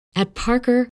At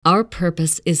Parker, our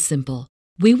purpose is simple.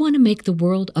 We want to make the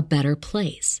world a better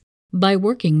place by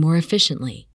working more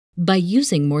efficiently, by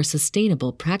using more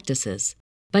sustainable practices,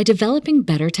 by developing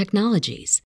better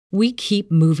technologies. We keep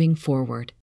moving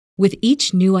forward. With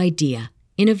each new idea,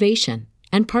 innovation,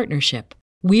 and partnership,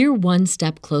 we're one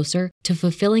step closer to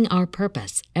fulfilling our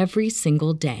purpose every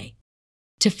single day.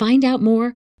 To find out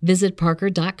more, visit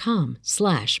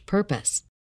parker.com/purpose.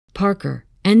 Parker,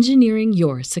 engineering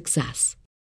your success.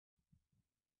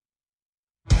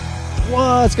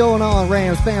 What's going on,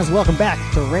 Rams fans? Welcome back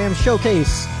to Rams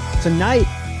Showcase. Tonight,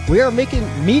 we are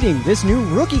meeting this new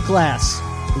rookie class.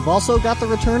 We've also got the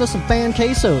return of some fan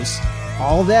quesos.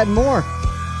 All of that and more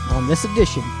on this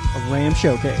edition of Rams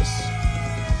Showcase.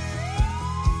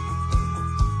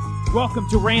 Welcome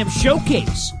to Rams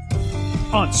Showcase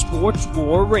on Sports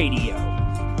War Radio.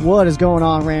 What is going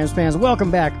on, Rams fans?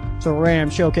 Welcome back to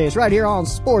Rams Showcase right here on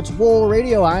Sports War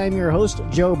Radio. I am your host,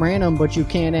 Joe Branham, but you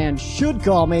can and should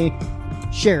call me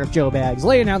Sheriff Joe Bags.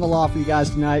 Laying down the law for you guys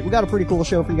tonight. We got a pretty cool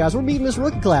show for you guys. We're meeting this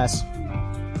rookie class.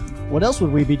 What else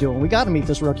would we be doing? We got to meet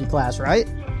this rookie class, right?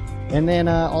 And then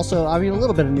also, a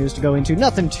little bit of news to go into.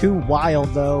 Nothing too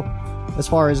wild, though, as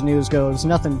far as news goes.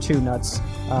 Nothing too nuts.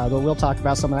 But we'll talk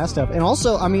about some of that stuff. And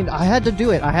also, I had to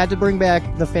do it. I had to bring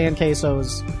back the fan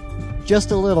quesos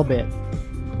just a little bit.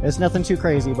 It's nothing too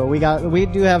crazy, but we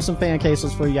do have some fan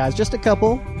cases for you guys. Just a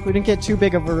couple. We didn't get too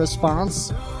big of a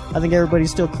response. I think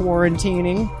everybody's still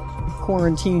quarantined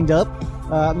up.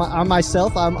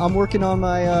 Myself, I'm working on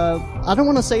my, I don't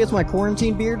want to say it's my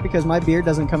quarantine beard because my beard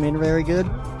doesn't come in very good.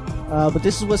 But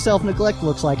this is what self-neglect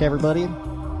looks like, everybody.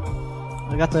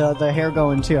 I got the hair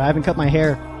going too. I haven't cut my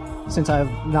hair since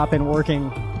I've not been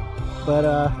working. But,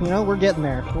 we're getting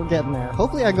there. We're getting there.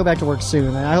 Hopefully I can go back to work soon.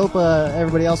 And I hope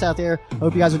everybody else out there, I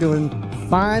hope you guys are doing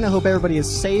fine. I hope everybody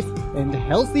is safe and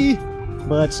healthy.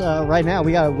 But right now,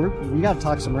 we gotta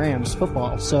talk some Rams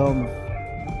football. So,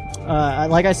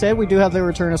 like I said, we do have the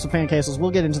return of some fan cases.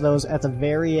 We'll get into those at the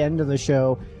very end of the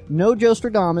show. No Joe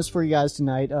Stradamus for you guys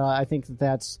tonight. I think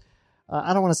that's...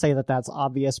 I don't want to say that that's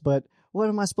obvious, but what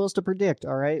am I supposed to predict,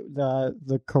 all right?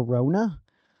 The corona?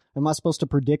 Am I supposed to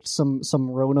predict some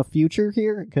Rona future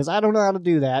here? Because I don't know how to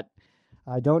do that.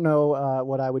 I don't know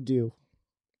what I would do.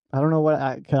 I don't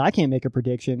know because I can't make a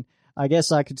prediction. I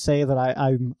guess I could say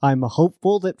that I'm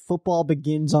hopeful that football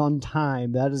begins on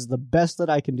time. That is the best that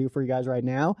I can do for you guys right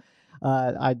now.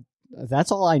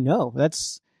 That's all I know.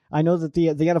 I know that the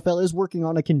NFL is working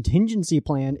on a contingency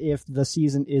plan if the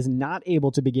season is not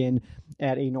able to begin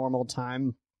at a normal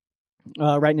time.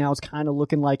 Right now, it's kind of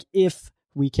looking like if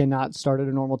we cannot start at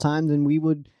a normal time, then we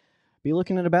would be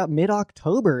looking at about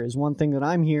mid-October is one thing that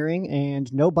I'm hearing,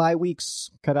 and no bye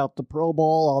weeks, cut out the Pro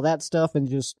Bowl, all that stuff, and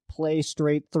just play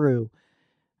straight through.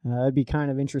 It'd be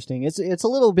kind of interesting. It's a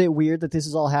little bit weird that this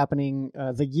is all happening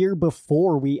the year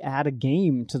before we add a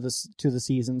game to the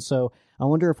season, so I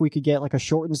wonder if we could get like a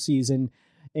shortened season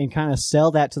and kind of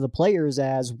sell that to the players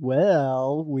as,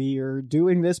 well, we are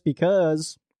doing this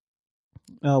because...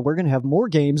 we're going to have more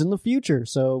games in the future,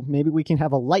 so maybe we can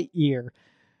have a light year.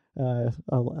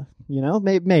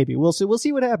 Maybe. We'll see. We'll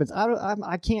see what happens.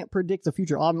 I can't predict the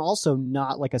future. I'm also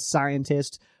not like a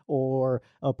scientist or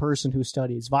a person who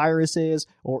studies viruses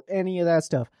or any of that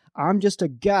stuff. I'm just a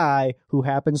guy who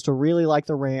happens to really like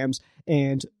the Rams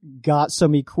and got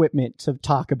some equipment to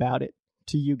talk about it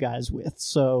to you guys with.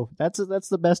 So that's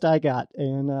the best I got.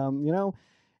 And,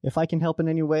 if I can help in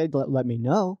any way, let me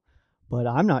know. But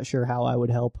I'm not sure how I would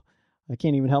help. I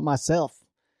can't even help myself.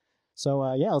 So,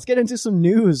 let's get into some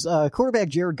news. Quarterback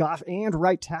Jared Goff and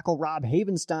right tackle Rob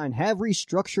Havenstein have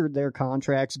restructured their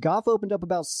contracts. Goff opened up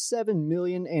about $7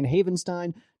 million and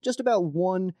Havenstein just about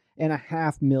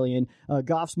 $1.5 million.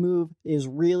 Goff's move is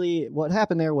really, what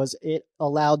happened there was it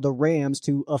allowed the Rams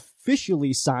to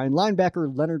officially sign linebacker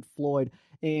Leonard Floyd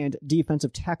and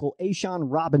defensive tackle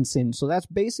A'Shawn Robinson. So that's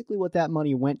basically what that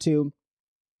money went to.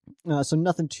 So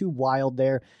nothing too wild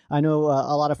there. I know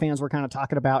a lot of fans were kind of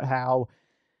talking about how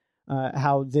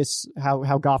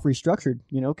Goff restructured,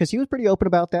 because he was pretty open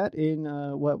about that in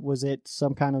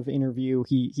some kind of interview.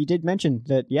 He did mention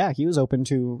that he was open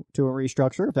to a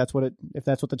restructure if that's what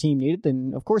the team needed.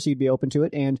 Then of course he'd be open to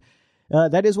it, and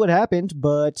that is what happened.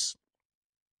 But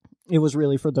it was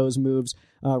really for those moves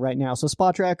right now. So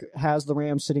Spotrac has the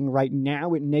Rams sitting right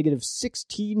now at negative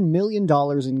 $16 million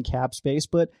in cap space.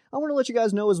 But I want to let you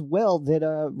guys know as well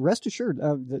that rest assured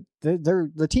that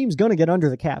the team's going to get under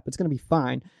the cap. It's going to be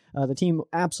fine. The team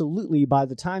absolutely, by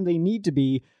the time they need to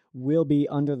be, will be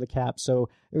under the cap. So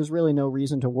there's really no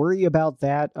reason to worry about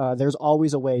that. There's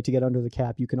always a way to get under the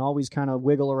cap. You can always kind of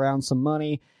wiggle around some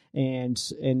money and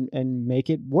make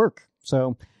it work.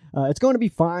 So It's going to be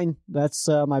fine. That's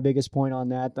my biggest point on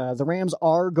that. The Rams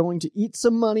are going to eat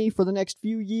some money for the next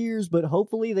few years, but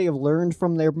hopefully they have learned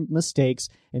from their mistakes,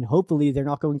 and hopefully they're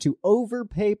not going to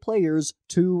overpay players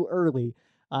too early.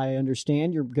 I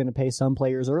understand you're going to pay some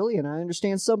players early, and I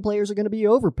understand some players are going to be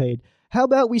overpaid. How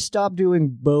about we stop doing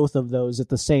both of those at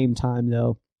the same time,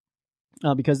 though?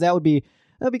 Because that'd be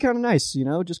kind of nice,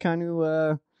 just kind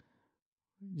of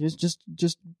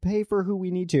just pay for who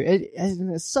we need to.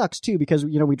 It sucks too, because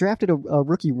we drafted a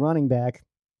rookie running back,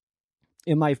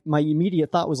 and my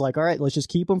immediate thought was like, all right, let's just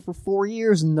keep him for 4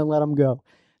 years and then let him go.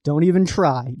 Don't even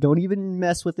try. Don't even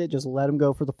mess with it. Just let him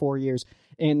go for the 4 years.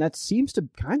 And that seems to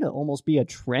kind of almost be a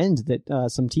trend that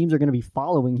some teams are going to be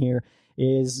following here,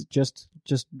 is just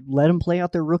let them play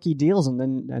out their rookie deals and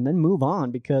then move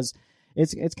on, because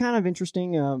it's kind of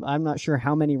interesting. I'm not sure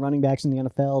how many running backs in the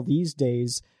NFL these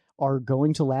days are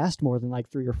going to last more than like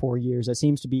 3 or 4 years. That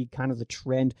seems to be kind of the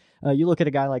trend. You look at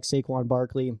a guy like Saquon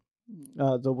Barkley,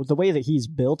 the way that he's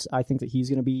built, I think that he's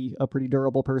going to be a pretty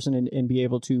durable person and be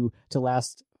able to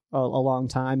last a long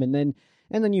time. And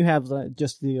then you have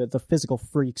the physical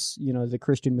freaks, the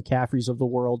Christian McCaffreys of the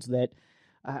world, that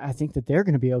I think that they're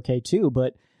going to be okay too.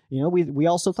 But we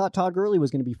also thought Todd Gurley was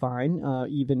going to be fine,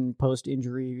 even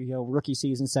post-injury, rookie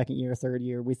season, second year, third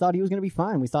year. We thought he was going to be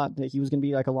fine. We thought that he was going to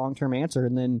be like a long-term answer.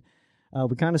 And then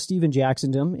we kind of Steven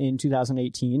Jacksoned him in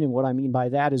 2018. And what I mean by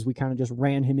that is we kind of just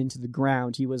ran him into the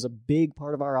ground. He was a big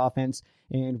part of our offense,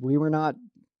 and we were not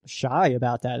shy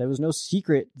about that. There was no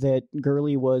secret that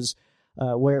Gurley was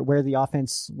where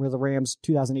the Rams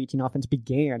 2018 offense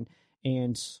began.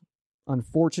 And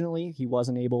unfortunately, he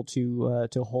wasn't able to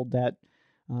hold that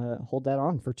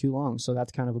on for too long. So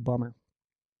that's kind of a bummer.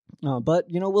 But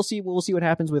we'll see what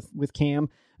happens with Cam.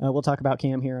 We'll talk about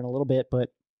Cam here in a little bit, but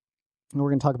we're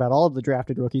going to talk about all of the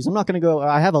drafted rookies. I'm not going to go,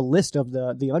 I have a list of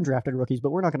the undrafted rookies,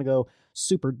 but we're not going to go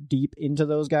super deep into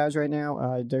those guys right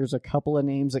now. There's a couple of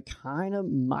names that kind of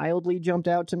mildly jumped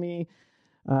out to me.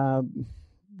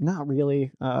 Not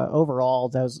really. Overall,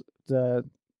 the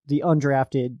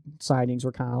undrafted signings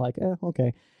were kind of like,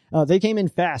 okay. They came in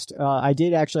fast. I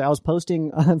was posting,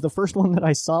 the first one that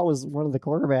I saw was one of the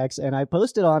quarterbacks, and I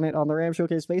posted on it on the Ram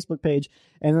Showcase Facebook page,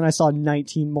 and then I saw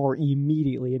 19 more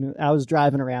immediately, and I was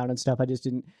driving around and stuff. I just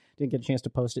didn't get a chance to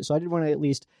post it. So I did want to at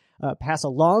least pass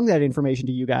along that information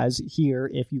to you guys here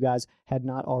if you guys had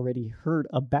not already heard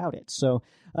about it. So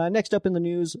next up in the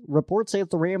news, reports say that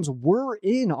the Rams were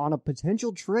in on a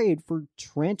potential trade for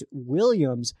Trent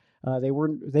Williams. They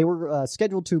were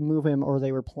scheduled to move him, or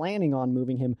they were planning on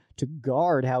moving him to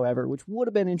guard, however, which would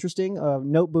have been interesting.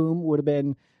 Noteboom would have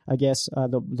been, I guess,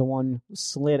 the one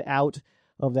slid out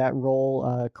of that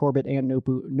role. Corbett and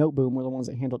Noteboom were the ones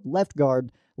that handled left guard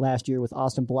last year, with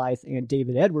Austin Blythe and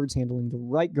David Edwards handling the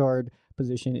right guard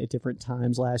position at different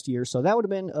times last year. So that would have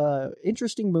been an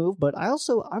interesting move, but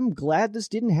I'm glad this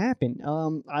didn't happen.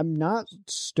 I'm not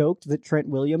stoked that Trent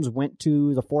Williams went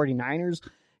to the 49ers.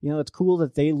 It's cool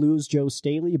that they lose Joe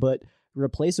Staley, but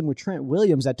replace him with Trent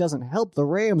Williams, that doesn't help the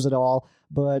Rams at all.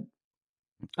 But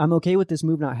I'm okay with this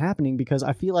move not happening, because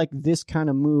I feel like this kind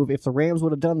of move, if the Rams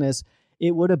would have done this,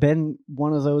 it would have been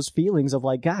one of those feelings of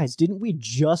like, guys, didn't we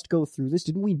just go through this?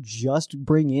 Didn't we just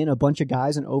bring in a bunch of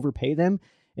guys and overpay them?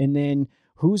 And then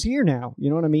who's here now?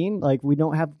 You know what I mean? Like, we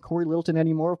don't have Corey Littleton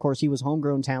anymore. Of course, he was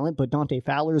homegrown talent, but Dante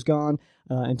Fowler's gone,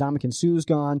 and Ndamukong Suh's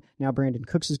gone. Now Brandon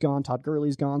Cooks is gone. Todd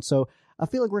Gurley's gone. So I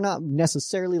feel like we're not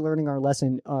necessarily learning our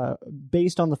lesson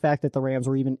based on the fact that the Rams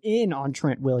were even in on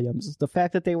Trent Williams. The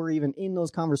fact that they were even in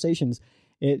those conversations,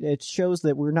 it shows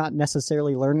that we're not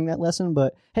necessarily learning that lesson.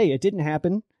 But hey, it didn't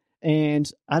happen.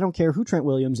 And I don't care who Trent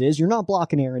Williams is. You're not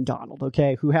blocking Aaron Donald,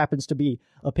 okay, who happens to be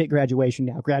a Pitt graduation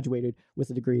now, graduated with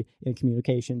a degree in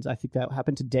communications. I think that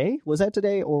happened today. Was that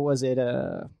today, or was it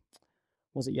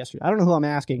yesterday? I don't know who I'm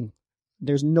asking.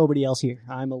 There's nobody else here.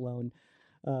 I'm alone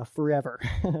forever.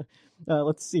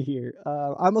 Let's see here.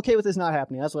 I'm okay with this not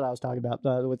happening. That's what I was talking about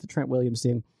with the Trent Williams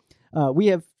thing. We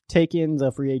have taken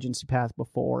the free agency path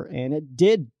before, and it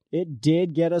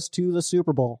did get us to the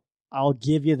Super Bowl. I'll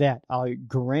give you that. I'll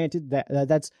granted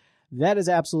that is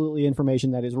absolutely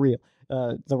information that is real.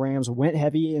 The Rams went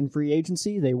heavy in free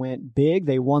agency. They went big.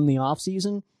 They won the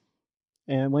offseason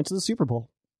and went to the Super Bowl.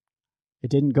 It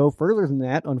didn't go further than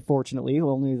that, unfortunately.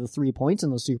 Only the 3 points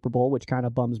in the Super Bowl, which kind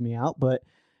of bums me out. But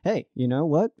hey, you know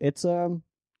what? It's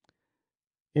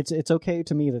okay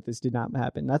to me that this did not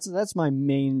happen. That's my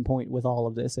main point with all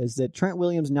of this, is that Trent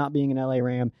Williams not being an LA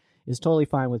Ram is totally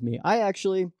fine with me. I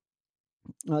actually...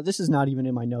 this is not even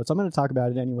in my notes. I'm going to talk about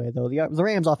it anyway, though. The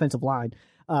Rams' offensive line.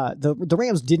 The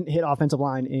Rams didn't hit offensive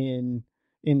line in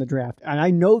in the draft. And I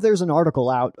know there's an article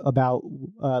out about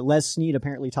Les Snead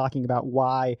apparently talking about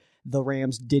why the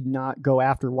Rams did not go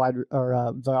after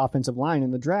the offensive line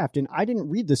in the draft. And I didn't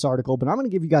read this article, but I'm going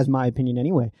to give you guys my opinion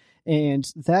anyway.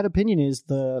 And that opinion is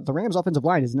the Rams offensive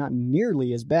line is not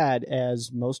nearly as bad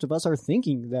as most of us are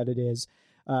thinking that it is.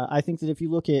 I think that if you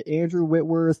look at Andrew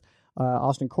Whitworth,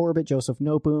 Austin Corbett, Joseph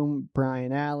Noteboom,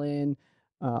 Brian Allen,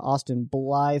 Austin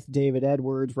Blythe, David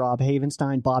Edwards, Rob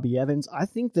Havenstein, Bobby Evans, I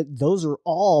think that those are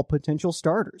all potential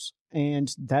starters.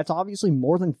 And that's obviously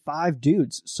more than 5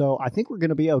 dudes. So I think we're going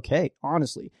to be okay,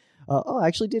 honestly. I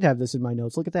actually did have this in my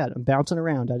notes. Look at that. I'm bouncing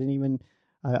around.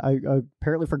 I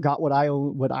apparently forgot what I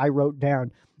wrote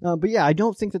down. But yeah, I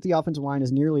don't think that the offensive line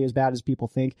is nearly as bad as people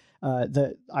think.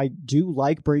 That I do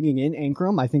like bringing in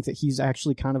Ankrum. I think that he's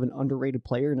actually kind of an underrated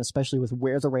player, and especially with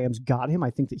where the Rams got him,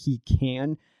 I think that he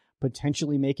can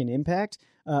potentially make an impact.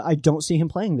 I don't see him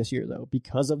playing this year, though,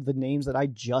 because of the names that I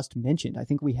just mentioned. I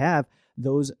think we have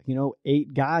those,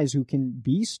 8 guys who can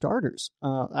be starters.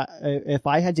 If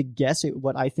I had to guess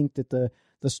what I think that the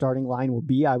starting line will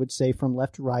be, I would say from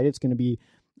left to right, it's going to be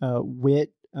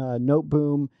Witt,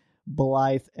 Noteboom,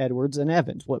 Blythe, Edwards, and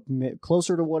Evans.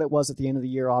 Closer to what it was at the end of the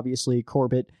year, obviously,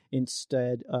 Corbett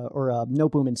instead,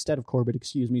 Noteboom instead of Corbett,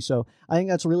 excuse me. So I think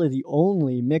that's really the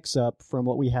only mix-up from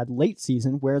what we had late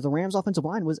season, where the Rams offensive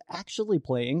line was actually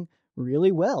playing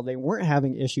really well. They weren't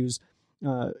having issues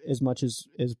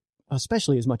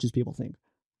especially as much as people think.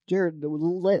 Jared, the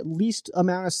least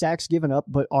amount of sacks given up,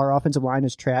 but our offensive line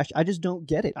is trash. I just don't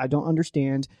get it. I don't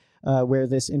understand where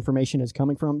this information is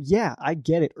coming from. Yeah, I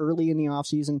get it. Early in the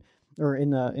offseason, or in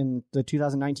the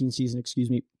 2019 season, excuse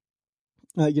me,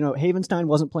 Havenstein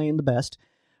wasn't playing the best.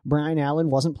 Brian Allen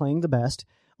wasn't playing the best.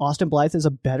 Austin Blythe is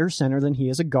a better center than he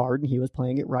is a guard, and he was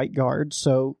playing at right guard.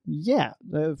 So, yeah,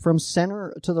 from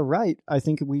center to the right, I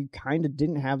think we kind of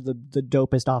didn't have the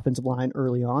dopest offensive line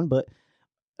early on, but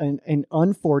an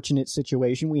unfortunate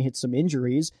situation. We had some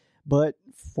injuries, but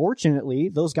fortunately,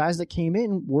 those guys that came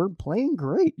in were playing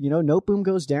great. Noteboom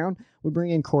goes down. We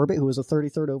bring in Corbett, who was a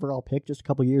 33rd overall pick just a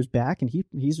couple years back, and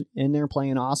he's in there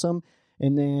playing awesome.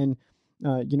 And then,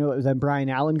 then Brian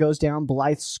Allen goes down.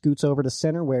 Blythe scoots over to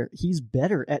center, where he's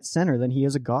better at center than he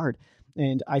is a guard.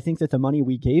 And I think that the money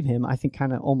we gave him, I think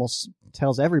kind of almost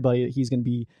tells everybody that he's going to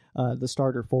be the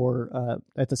starter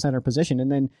at the center position.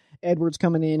 And then Edwards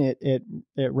coming in at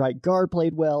right guard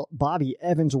played well. Bobby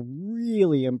Evans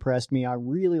really impressed me. I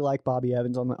really like Bobby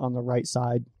Evans on the right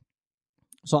side.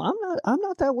 So I'm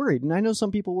not that worried. And I know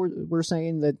some people were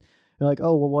saying that, they're like,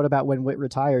 oh, well, what about when Witt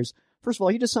retires? First of all,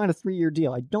 he just signed a 3-year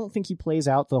deal. I don't think he plays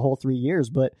out the whole 3 years,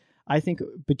 but I think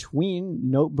between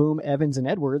Noteboom, Evans, and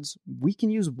Edwards, we can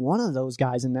use one of those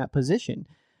guys in that position.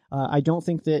 I don't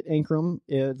think that Ankrum,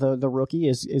 the rookie,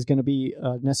 is going to be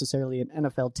necessarily an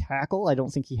NFL tackle. I don't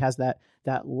think he has that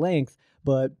length,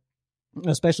 but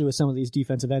especially with some of these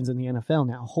defensive ends in the NFL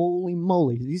now, holy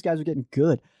moly, these guys are getting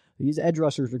good. These edge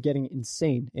rushers are getting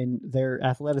insane, and their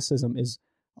athleticism is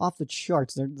off the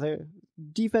charts. Their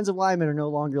defensive linemen are no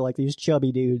longer like these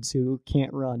chubby dudes who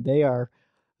can't run. They are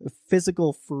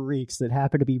physical freaks that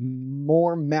happen to be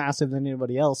more massive than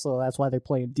anybody else, so that's why they're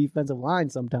playing defensive line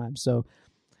sometimes. So,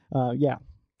 yeah,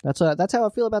 that's how I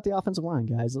feel about the offensive line,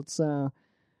 guys.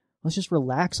 Let's just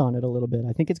relax on it a little bit.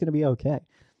 I think it's going to be okay.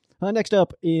 Next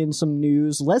up in some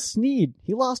news, Les Snead,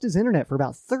 he lost his internet for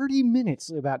about 30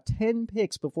 minutes, about 10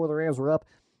 picks before the Rams were up.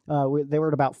 They were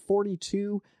at about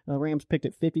 42. Rams picked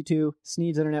at 52.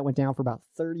 Snead's internet went down for about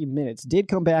 30 minutes. Did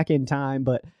come back in time,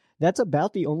 but that's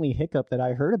about the only hiccup that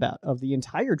I heard about of the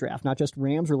entire draft, not just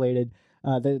Rams related.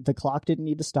 The clock didn't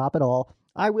need to stop at all.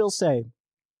 I will say,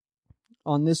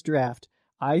 on this draft,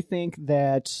 I think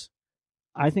that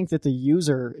the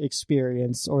user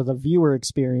experience or the viewer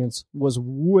experience was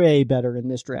way better in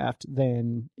this draft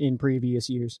than in previous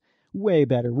years. Way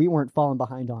better. We weren't falling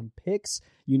behind on picks.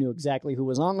 You knew exactly who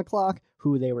was on the clock,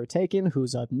 who they were taking,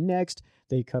 who's up next.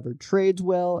 They covered trades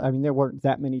well. I mean, there weren't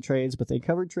that many trades, but they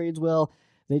covered trades well.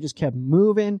 They just kept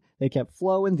moving. They kept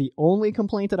flowing. The only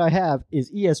complaint that I have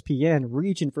is ESPN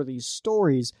reaching for these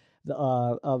stories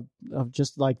of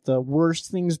just like the worst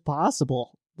things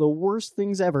possible. The worst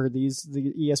things ever. The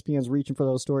ESPN's reaching for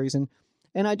those stories. And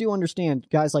I do understand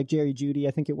guys like Jerry Jeudy,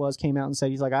 I think it was, came out and said,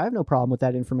 he's like, I have no problem with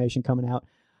that information coming out.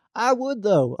 I would,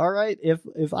 though. All right.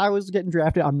 If I was getting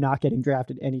drafted, I'm not getting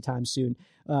drafted anytime soon.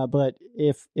 But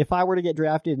if I were to get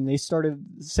drafted and they started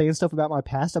saying stuff about my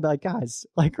past, I'd be like, guys,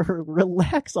 like,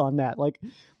 relax on that. Like,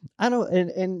 I don't,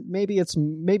 and maybe it's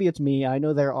me. I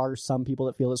know there are some people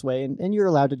that feel this way, and you're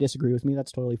allowed to disagree with me.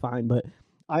 That's totally fine. But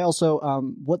I also,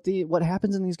 what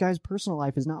happens in these guys' personal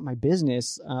life is not my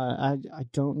business. I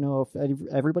don't know if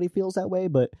everybody feels that way,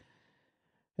 but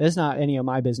it's not any of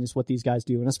my business what these guys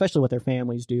do, and especially what their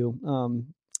families do.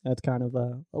 That's kind of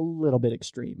a little bit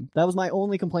extreme. That was my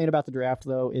only complaint about the draft,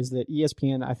 though, is that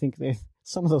ESPN, I think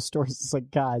some of those stories, it's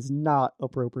like, guys, not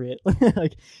appropriate.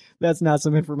 Like, that's not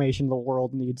some information the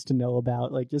world needs to know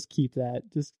about. Like, just keep that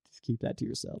to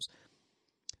yourselves.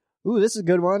 Ooh, this is a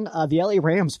good one. The LA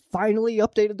Rams finally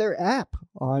updated their app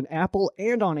on Apple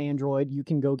and on Android. You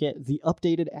can go get the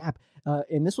updated app.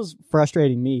 And this was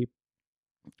frustrating me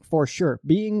for sure.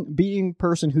 Being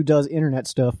person who does internet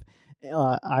stuff,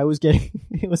 I was getting,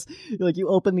 it was like you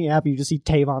open the app and you just see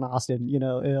Tavon Austin,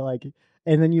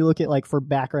 and then you look at like for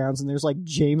backgrounds and there's like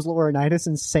James Laurinaitis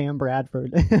and Sam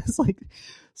Bradford. It's like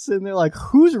sitting there like,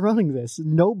 who's running this?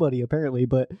 Nobody apparently,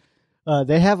 but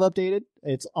they have updated.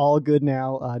 It's all good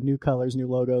now. New colors, new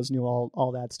logos, new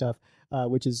all that stuff,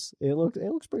 which is, it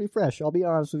looks pretty fresh. I'll be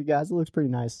honest with you guys. It looks pretty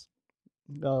nice.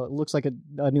 It looks like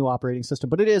a new operating system,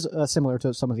 but it is similar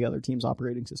to some of the other teams'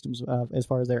 operating systems as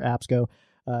far as their apps go.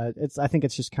 I think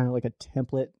it's just kind of like a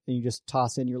template, and you just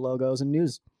toss in your logos and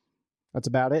news. That's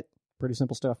about it. Pretty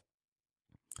simple stuff.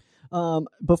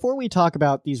 Before we talk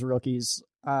about these rookies,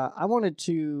 I wanted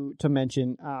to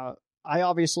mention,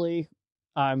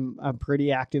 I'm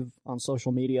pretty active on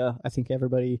social media. I think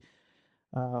everybody,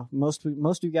 most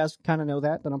of you guys kind of know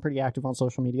that I'm pretty active on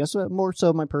social media. So more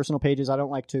so my personal pages. I don't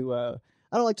like to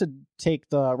take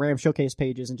the Ram Showcase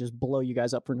pages and just blow you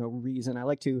guys up for no reason. I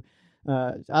like to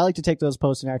take those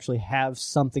posts and actually have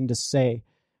something to say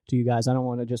to you guys. I don't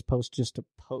want to just post to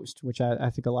post, which I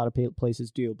think a lot of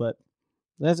places do, but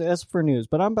that's for news.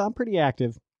 But I'm pretty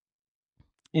active,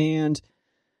 and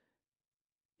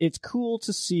it's cool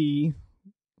to see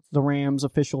the Rams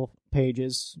official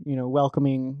pages,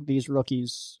 welcoming these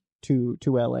rookies to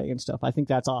LA and stuff. I think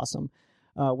that's awesome.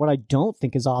 What I don't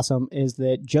think is awesome is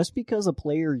that just because a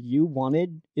player you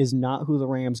wanted is not who the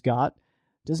Rams got,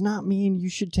 does not mean you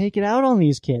should take it out on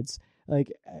these kids.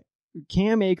 Like,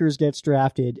 Cam Akers gets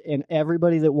drafted, and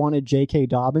everybody that wanted J.K.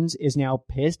 Dobbins is now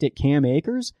pissed at Cam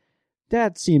Akers?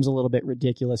 That seems a little bit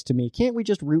ridiculous to me. Can't we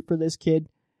just root for this kid?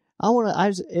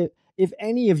 If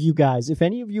any of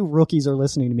you rookies are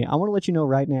listening to me, I want to let you know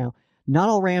right now, not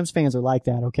all Rams fans are like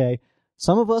that, okay?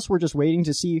 Some of us were just waiting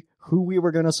to see who we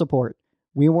were going to support.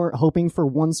 We weren't hoping for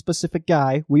one specific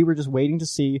guy. We were just waiting to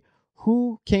see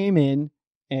who came in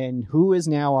and who is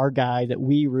now our guy that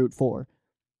we root for.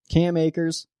 Cam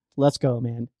Akers, let's go,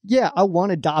 man. Yeah, I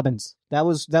wanted Dobbins. That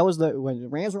was when the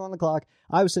Rams were on the clock.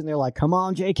 I was sitting there like, come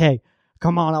on, JK.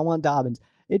 Come on, I want Dobbins.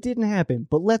 It didn't happen,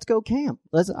 but let's go Cam.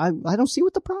 I don't see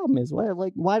what the problem is.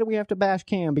 Why do we have to bash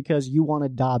Cam because you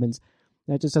wanted Dobbins?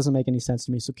 That just doesn't make any sense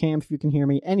to me. So Cam, if you can hear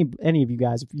me, any of you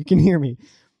guys, if you can hear me,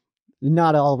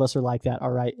 not all of us are like that, all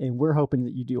right? And we're hoping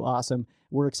that you do awesome.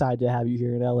 We're excited to have you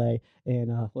here in LA,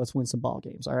 and let's win some ball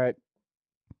games, all right?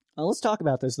 Let's talk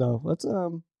about this though. Let's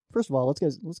first of all, let's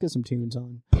get some tunes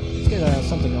on. Let's get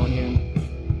something going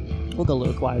here. We'll go a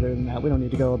little quieter than that. We don't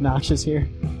need to go obnoxious here.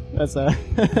 Let's start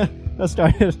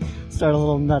a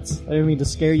little nuts. I didn't mean to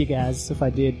scare you guys. If I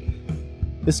did,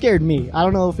 it scared me. I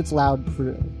don't know if it's loud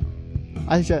for.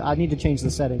 I need to change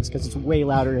the settings because it's way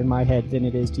louder in my head than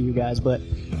it is to you guys. But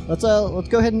let's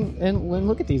go ahead and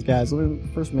look at these guys. Let me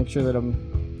first make sure that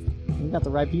we got the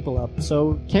right people up.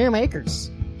 So Cam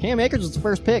Akers. Cam Akers was the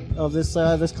first pick of this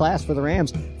class for the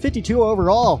Rams. 52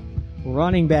 overall,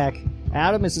 running back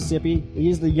out of Mississippi.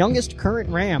 He's the youngest current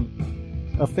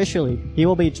Ram officially. He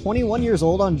will be 21 years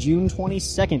old on June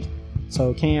 22nd.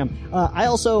 So Cam, I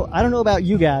don't know about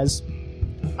you guys.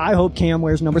 I hope Cam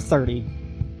wears number 30.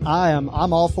 I'm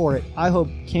all for it. I hope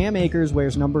Cam Akers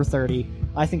wears number 30.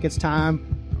 I think it's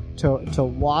time to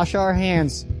wash our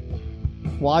hands.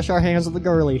 Wash our hands of the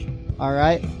Gurley. All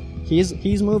right?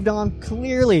 He's moved on.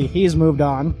 Clearly, he's moved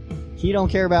on. He don't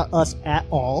care about us at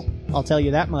all. I'll tell you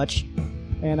that much.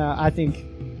 And I think,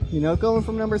 going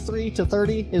from number 3 to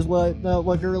 30 is what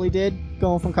Gurley did,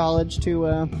 going from college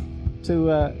to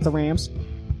the Rams.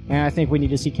 And I think we need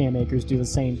to see Cam Akers do the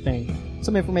same thing.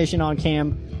 Some information on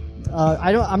Cam.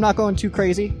 I'm not going too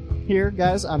crazy here,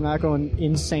 guys. I'm not going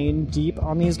insane deep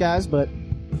on these guys, but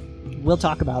we'll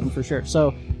talk about them for sure.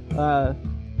 So,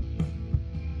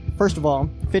 first of all,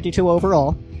 52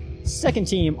 overall. Second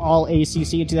team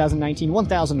All-ACC in 2019,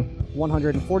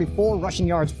 1,144 rushing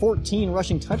yards, 14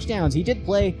 rushing touchdowns.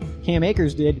 Cam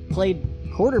Akers played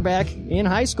quarterback in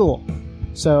high school.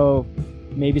 So,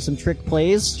 maybe some trick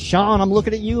plays. Sean, I'm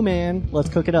looking at you, man. Let's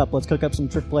cook it up. Let's cook up some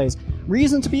trick plays.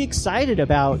 Reason to be excited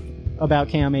about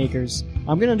Cam Akers.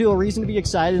 I'm going to do a reason to be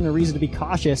excited and a reason to be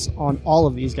cautious on all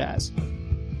of these guys.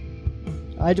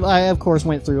 I of course,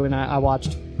 went through and I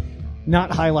watched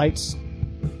not highlights.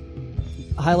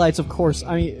 Highlights, of course.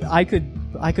 I mean, I could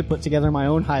I could put together my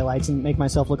own highlights and make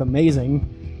myself look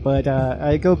amazing. But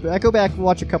I go back and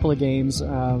watch a couple of games.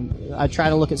 I try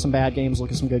to look at some bad games,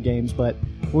 look at some good games, but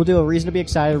we'll do a reason to be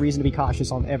excited, a reason to be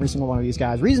cautious on every single one of these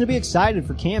guys. Reason to be excited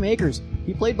for Cam Akers.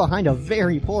 He played behind a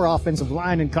very poor offensive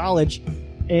line in college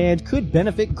and could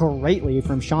benefit greatly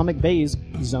from Sean McVay's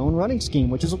zone running scheme,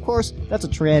 which is, of course, that's a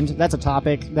trend, that's a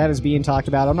topic that is being talked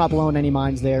about. I'm not blowing any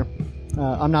minds there.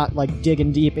 I'm not like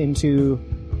digging deep into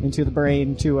the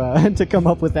brain to come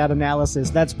up with that analysis.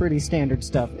 That's pretty standard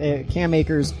stuff. Cam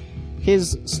Akers,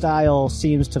 his style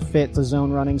seems to fit the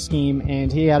zone running scheme,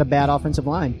 and he had a bad offensive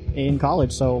line in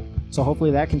college, so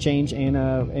hopefully that can change, and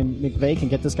McVay can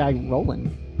get this guy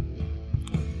rolling.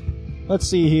 Let's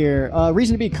see here.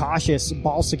 Reason to be cautious,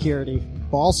 ball security.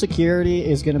 Ball security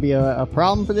is going to be a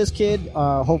problem for this kid.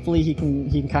 Hopefully he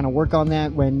can kind of work on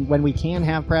that when we can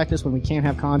have practice, when we can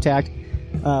have contact.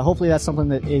 Hopefully that's something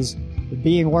that is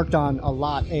being worked on a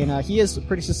lot, and he is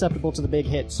pretty susceptible to the big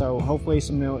hit, so hopefully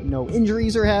some no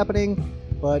injuries are happening,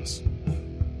 but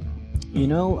we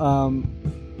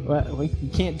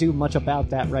can't do much about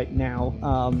that right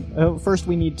now. First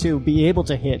we need to be able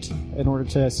to hit in order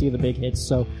to see the big hits,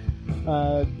 so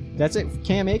that's it for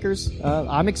Cam Akers.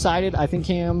 I'm excited. I think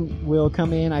Cam will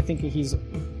come in. I think he's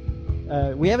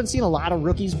we haven't seen a lot of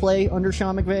rookies play under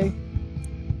Sean McVay.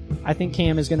 I think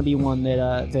Cam is going to be one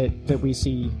that we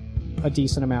see a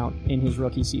decent amount in his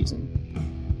rookie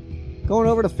season. Going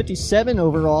over to 57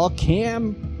 overall,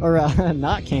 Van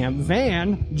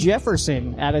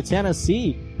Jefferson out of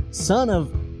Tennessee, son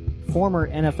of former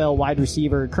NFL wide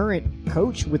receiver, current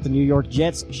coach with the New York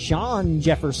Jets, Sean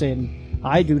Jefferson.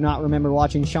 I do not remember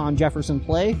watching Sean Jefferson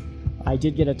play. I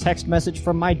did get a text message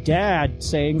from my dad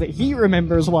saying that he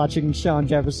remembers watching Sean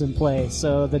Jefferson play,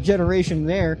 so the generation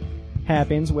there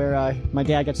happens where my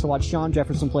dad gets to watch Sean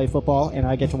Jefferson play football, and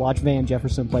I get to watch Van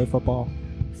Jefferson play football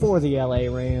for the LA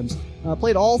Rams.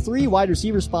 Played all three wide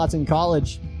receiver spots in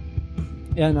college,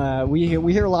 and we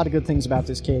hear a lot of good things about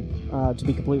this kid, to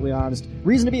be completely honest.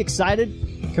 Reason to be excited,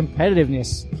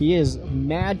 competitiveness. He is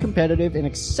mad competitive and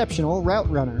exceptional route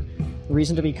runner.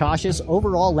 Reason to be cautious,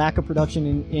 overall lack of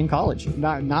production in college.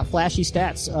 Not flashy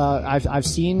stats. I've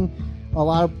seen a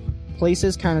lot of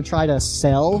places kind of try to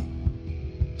sell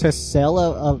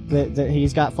that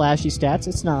he's got flashy stats.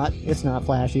 It's not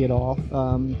flashy at all.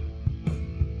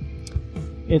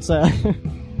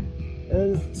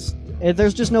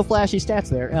 There's just no flashy stats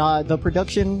there. The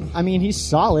production, I mean, he's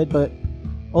solid, but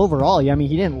overall, I mean,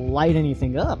 he didn't light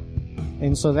anything up,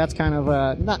 and so that's kind of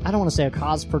I don't want to say a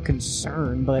cause for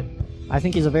concern, but I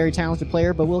think he's a very talented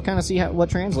player. But we'll kind of see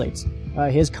what translates.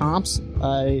 His comps,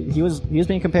 he was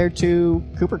being compared to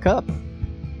Cooper Kupp.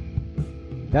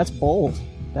 That's bold.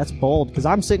 That's bold, because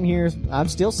I'm sitting here, I'm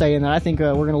still saying that I think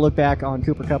we're going to look back on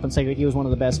Cooper Kupp and say that he was one of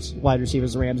the best wide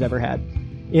receivers the Rams ever had,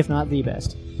 if not the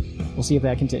best. We'll see if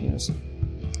that continues.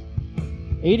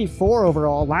 84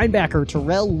 overall, linebacker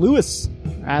Terrell Lewis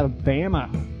out of Bama.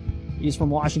 He's from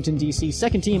Washington, D.C.,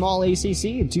 second team All-ACC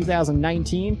in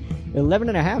 2019,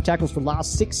 11.5 tackles for loss,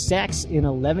 6 sacks in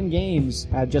 11 games,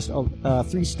 had just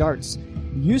 3 starts.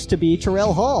 Used to be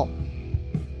Terrell Hall.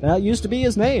 That used to be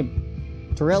his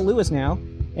name. Terrell Lewis now.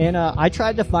 And I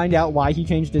tried to find out why he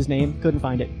changed his name. Couldn't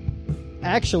find it.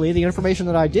 Actually, the information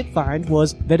that I did find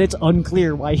was that it's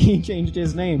unclear why he changed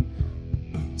his name.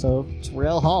 So,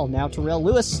 Terrell Hall, now Terrell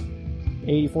Lewis,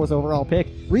 84th overall pick.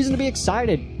 Reason to be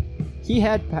excited. He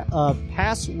had a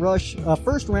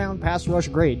first-round pass rush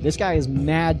grade. This guy is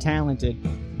mad talented.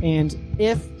 And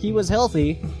if he was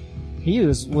healthy, he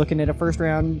was looking at a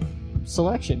first-round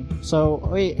selection.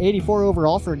 So 84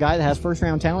 overall for a guy that has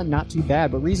first-round talent, not too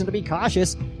bad. But reason to be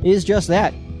cautious is just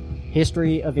that.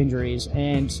 History of injuries.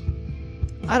 And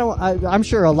I'm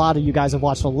sure a lot of you guys have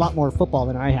watched a lot more football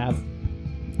than I have.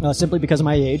 Simply because of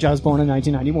my age. I was born in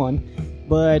 1991.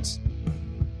 But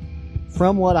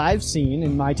from what I've seen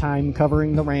in my time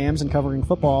covering the Rams and covering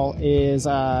football is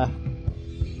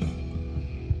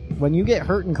when you get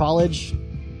hurt in college,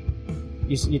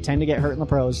 you tend to get hurt in the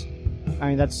pros. I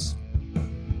mean, that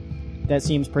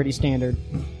seems pretty standard.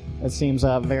 That seems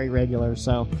very regular.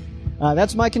 So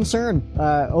that's my concern.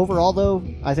 Overall, though,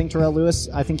 I think Terrell Lewis,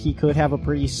 I think he could have a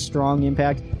pretty strong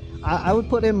impact. I would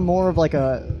put him more of like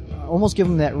almost give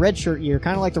him that redshirt year,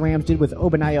 kind of like the Rams did with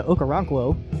Ogbonnaya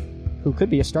Okoronkwo, who could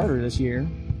be a starter this year.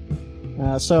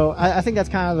 So I think that's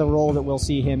kind of the role that we'll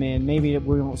see him in. Maybe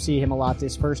we won't see him a lot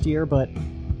this first year, but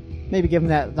maybe give him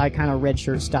that kind of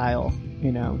redshirt style,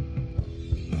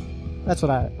 That's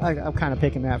what I'm kind of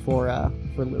picking that for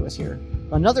Lewis here.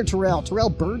 Another Terrell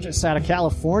Burgess out of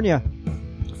California.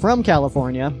 From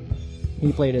California.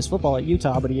 He played his football at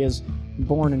Utah, but he is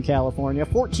born in California.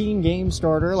 14-game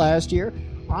starter last year.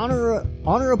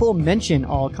 Honorable mention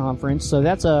all-conference, so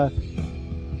that's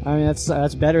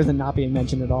better than not being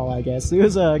mentioned at all, I guess. He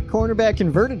was a cornerback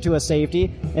converted to a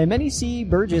safety, and many see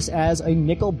Burgess as a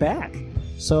nickel back.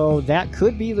 So that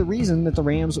could be the reason that the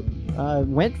Rams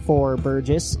went for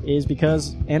Burgess, is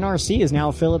because NRC is now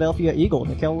a Philadelphia Eagle.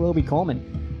 Nickel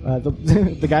Roby-Coleman,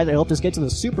 the guy that helped us get to the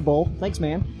Super Bowl. Thanks,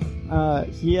 man.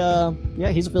 He's a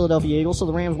Philadelphia Eagle, so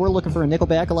the Rams were looking for a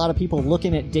nickelback. A lot of people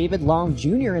looking at David Long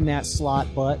Jr. in that slot,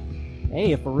 but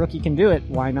hey, if a rookie can do it,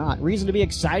 why not? Reason to be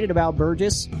excited about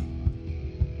Burgess.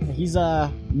 He's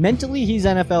mentally he's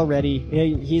NFL ready.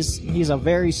 He's a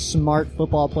very smart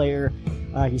football player.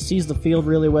 He sees the field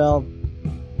really well.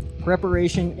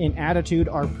 Preparation and attitude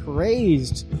are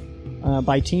praised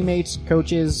by teammates,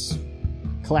 coaches,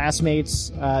 classmates.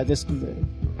 This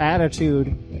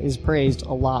attitude is praised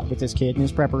a lot with this kid and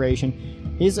his preparation.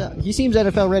 He seems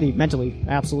NFL ready mentally,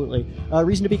 absolutely.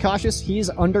 Reason to be cautious: he's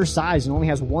undersized and only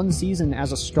has one season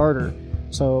as a starter,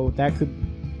 so that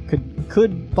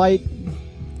could bite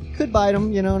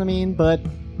him. You know what I mean? But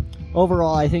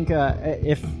overall, I think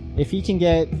if he can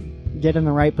get in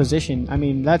the right position, I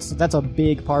mean that's a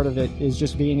big part of it, is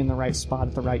just being in the right spot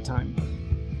at the right time.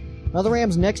 Now, the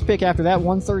Rams' next pick after that,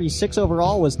 136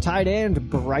 overall, was tight end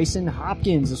Brycen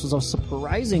Hopkins. This was a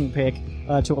surprising pick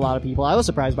to a lot of people. I was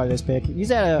surprised by this pick. He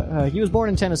was born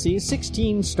in Tennessee,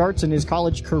 16 starts in his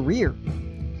college career.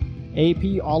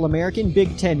 AP All-American,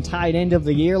 Big Ten tight end of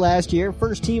the year last year,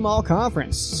 first team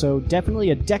All-Conference. So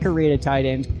definitely a decorated tight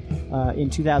end in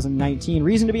 2019.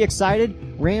 Reason to be excited: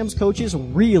 Rams coaches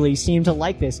really seem to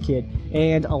like this kid.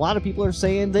 And a lot of people are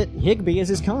saying that Higbee is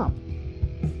his comp.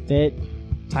 That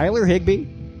Tyler Higbee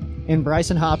and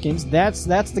Brycen Hopkins, that's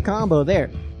the combo there.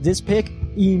 This pick,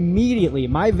 immediately,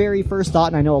 my very first thought,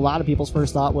 and I know a lot of people's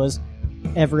first thought, was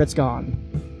Everett's gone.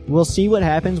 We'll see what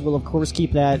happens. We'll, of course,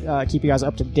 keep you guys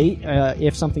up to date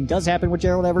if something does happen with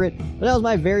Gerald Everett. But that was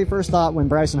my very first thought when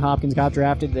Brycen Hopkins got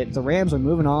drafted, that the Rams are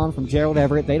moving on from Gerald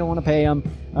Everett. They don't want to pay him.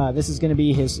 This is going to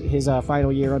be his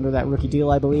final year under that rookie deal,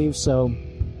 I believe. So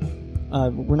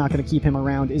we're not going to keep him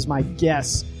around, is my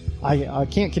guess. I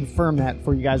can't confirm that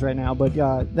for you guys right now, but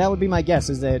that would be my guess,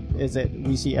 is that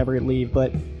we see Everett leave.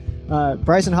 But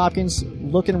Brycen Hopkins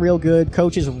looking real good.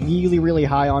 Coach is really, really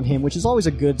high on him, which is always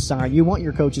a good sign. You want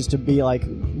your coaches to be like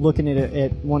looking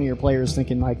at one of your players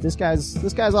thinking like, this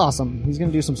guy's awesome. He's going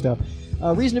to do some stuff.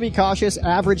 Reason to be cautious: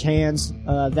 average hands.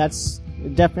 That's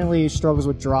definitely struggles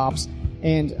with drops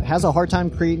and has a hard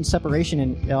time creating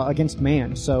separation against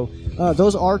man. So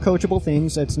those are coachable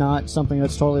things. It's not something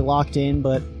that's totally locked in,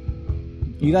 but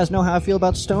you guys know how I feel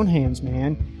about stone hands,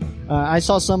 man. I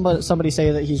saw somebody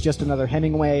say that he's just another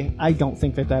Hemingway. I don't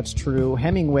think that that's true.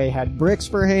 Hemingway had bricks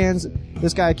for hands.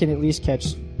 This guy can at least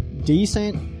catch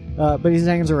decent, but his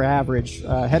hands are average.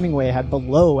 Hemingway had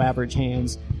below average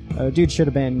hands. Dude should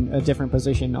have been a different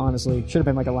position, honestly. Should have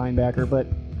been like a linebacker, but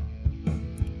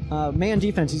man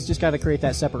defense, he's just got to create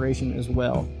that separation as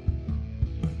well.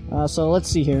 So let's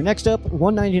see here. Next up,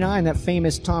 199, that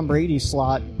famous Tom Brady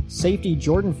slot. Safety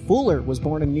Jordan Fuller was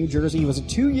born in New Jersey. He was a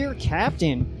 2-year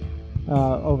captain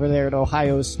over there at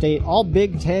Ohio State. All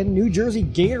Big Ten, New Jersey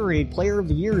Gatorade Player of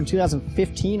the Year in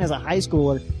 2015 as a high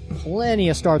schooler. Plenty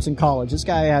of starts in college. This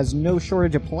guy has no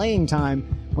shortage of playing time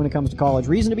when it comes to college.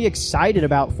 Reason to be excited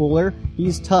about Fuller: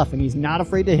 he's tough and he's not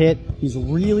afraid to hit. He's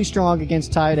really strong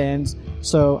against tight ends.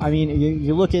 So, I mean,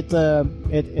 you look at the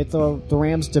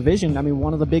Rams division. I mean,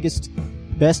 one of the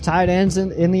best tight ends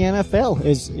in the NFL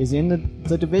is in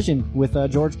the division with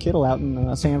George Kittle out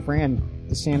in San Fran,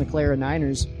 the Santa Clara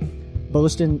Niners,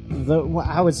 boasting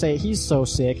I would say he's so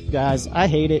sick, guys. I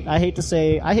hate it. I hate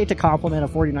to compliment a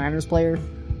 49ers player,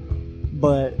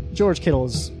 but George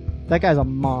Kittle's, that guy's a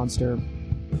monster.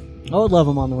 I would love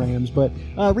him on the Rams, but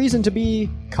reason to be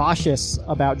cautious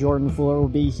about Jordan Fuller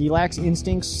would be he lacks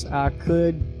instincts,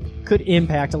 could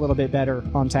impact a little bit better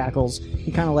on tackles.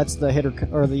 He kind of lets the hitter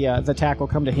or the tackle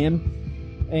come to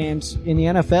him. And in the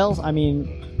NFL, I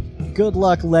mean, good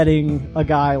luck letting a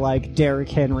guy like Derrick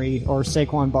Henry or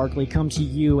Saquon Barkley come to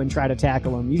you and try to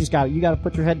tackle him. You got to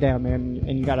put your head down, man,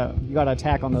 and you got to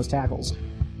attack on those tackles.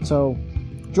 So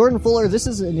Jordan Fuller, this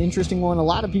is an interesting one. A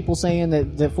lot of people saying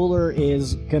that Fuller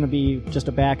is going to be just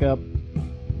a backup.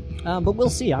 But we'll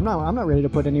see. I'm not ready to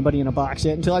put anybody in a box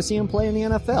yet until I see him play in the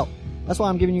NFL. That's why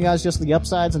I'm giving you guys just the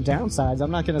upsides and downsides.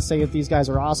 I'm not going to say if these guys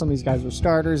are awesome, these guys are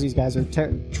starters, these guys are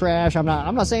trash. I'm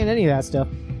not saying any of that stuff.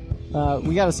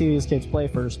 We got to see these kids play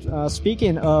first.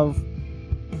 Speaking of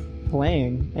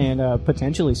playing and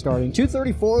potentially starting,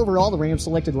 234 overall, the Rams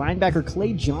selected linebacker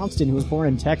Clay Johnston, who was born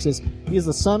in Texas. He is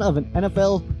the son of an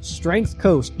NFL strength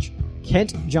coach.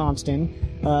 Kent Johnston.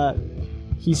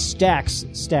 He stacks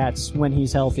stats when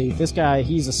he's healthy. This guy,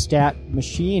 he's a stat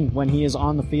machine when he is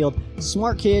on the field.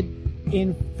 Smart kid,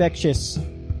 infectious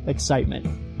excitement,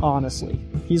 honestly.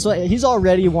 He's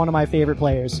already one of my favorite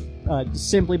players,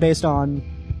 simply based on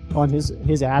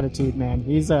his attitude, man.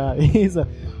 He's a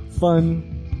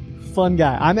fun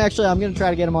guy. I'm going to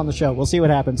try to get him on the show. We'll see what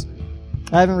happens.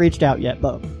 I haven't reached out yet,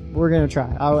 but we're going to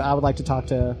try. I would like to talk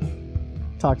to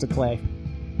Clay.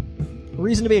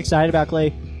 Reason to be excited about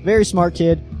Clay. Very smart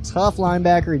kid, tough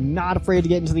linebacker, not afraid to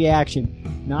get into the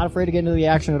action. Not afraid to get into the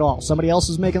action at all. Somebody else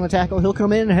is making the tackle, he'll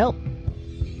come in and help.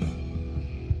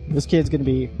 This kid's gonna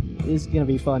be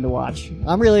fun to watch.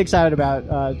 I'm really excited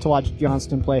about to watch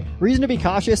Johnston play. Reason to be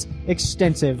cautious: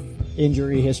 extensive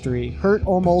injury history. Hurt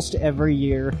almost every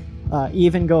year,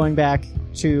 even going back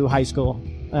to high school.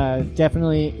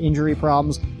 Definitely injury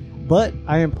problems. But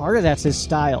part of that's his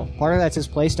style. Part of that's his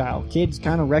play style. Kid's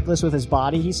kind of reckless with his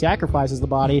body. He sacrifices the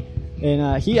body,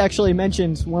 and he actually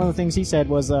mentioned one of the things he said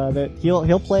was that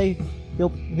he'll play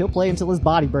until his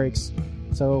body breaks.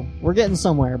 So we're getting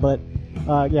somewhere. But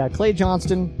yeah, Clay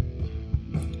Johnston.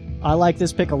 I like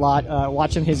this pick a lot.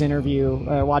 Watching his interview,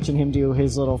 watching him do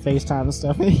his little FaceTime and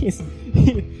stuff.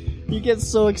 He gets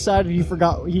so excited he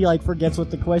forgets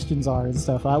what the questions are and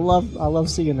stuff. I love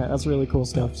seeing that. That's really cool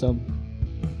stuff. So.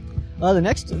 The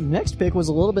next pick was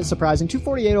a little bit surprising.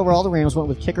 248 overall, the Rams went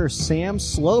with kicker Sam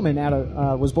Sloman.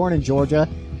 Was born in Georgia.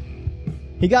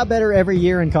 He got better every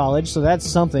year in college, so that's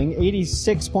something.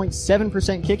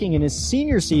 86.7% kicking in his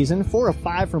senior season, 4 of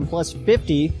 5 from plus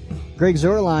 50. Greg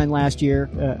Zuerlein last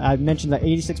year, I mentioned that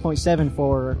 86.7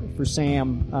 for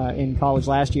Sam in college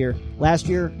last year. Last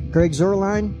year, Greg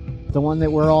Zuerlein, the one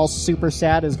that we're all super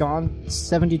sad is gone,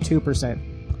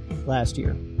 72% last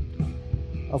year.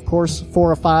 Of course,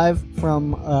 4 of 5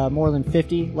 from more than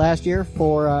 50 last year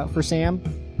for Sam,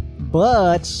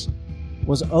 but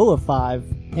was 0 of 5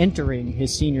 entering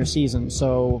his senior season.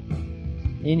 So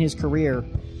in his career,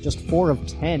 just 4 of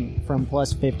 10 from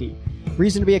plus 50.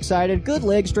 Reason to be excited: good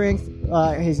leg strength.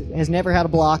 Has never had a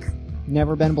block,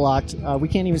 never been blocked. We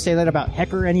can't even say that about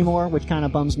Hecker anymore, which kind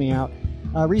of bums me out.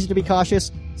 Reason to be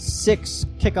cautious: 6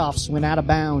 kickoffs went out of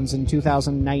bounds in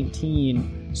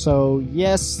 2019. So,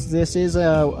 yes, this is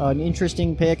an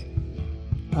interesting pick.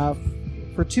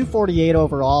 For 248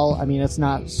 overall, I mean, it's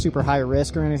not super high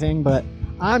risk or anything, but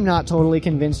I'm not totally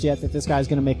convinced yet that this guy's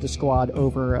going to make the squad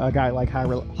over a guy like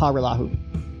Harilahu,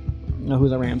 who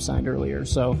the Rams signed earlier.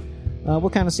 So, we'll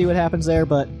kind of see what happens there,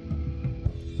 but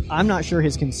I'm not sure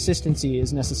his consistency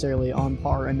is necessarily on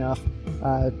par enough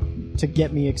to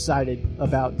get me excited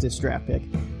about this draft pick.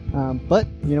 But,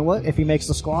 you know what? If he makes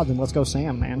the squad, then let's go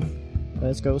Sam, man.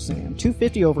 Let's go Sam.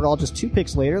 250 overall, just 2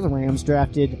 picks later, the Rams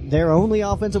drafted their only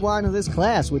offensive line of this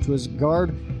class, which was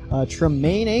guard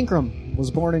Tremaine Ankrum. Was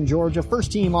born in Georgia,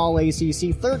 first team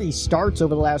All-ACC, 30 starts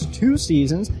over the last 2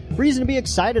 seasons. Reason to be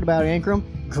excited about Ankrum: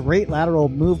 great lateral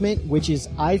movement, which is,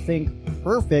 I think,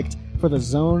 perfect for the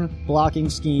zone blocking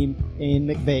scheme in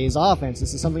McVay's offense.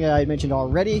 This is something that I had mentioned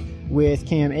already with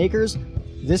Cam Akers.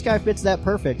 This guy fits that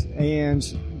perfect, and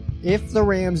if the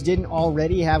Rams didn't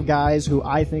already have guys who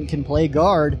I think can play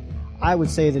guard, I would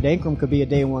say that Ankrum could be a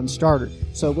day one starter.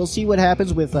 So we'll see what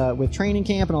happens with training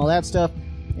camp and all that stuff,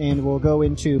 and we'll go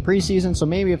into preseason. So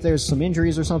maybe if there's some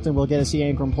injuries or something, we'll get to see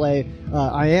Ankrum play.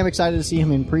 I am excited to see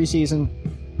him in preseason,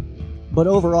 but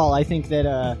overall, I think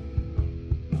that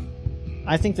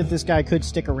this guy could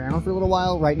stick around for a little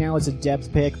while. Right now, it's a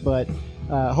depth pick, but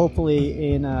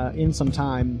hopefully in some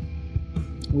time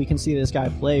we can see this guy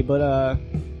play. But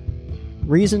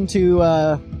reason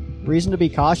to be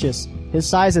cautious: his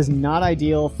size is not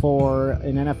ideal for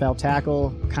an NFL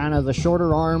tackle. Kind of the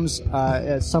shorter arms.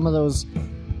 Some of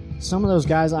those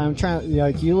guys, I'm trying.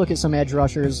 Like, you look at some edge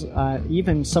rushers,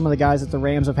 even some of the guys that the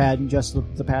Rams have had in just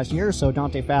the past year or so.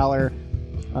 Dante Fowler,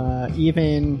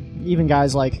 even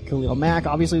guys like Khalil Mack.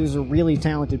 Obviously, these are really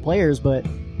talented players, but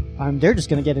they're just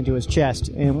going to get into his chest.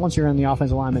 And once you're in the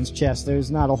offensive lineman's chest,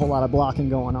 there's not a whole lot of blocking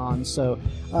going on. So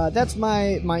that's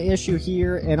my issue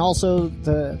here. And also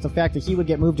the fact that he would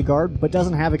get moved to guard, but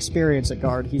doesn't have experience at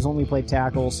guard. He's only played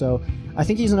tackle. So I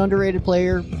think he's an underrated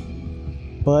player,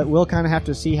 but we'll kind of have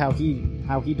to see how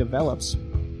he develops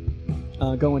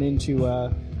going into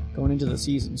the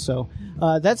season. So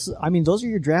those are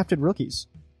your drafted rookies.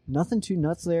 Nothing too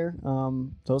nuts there.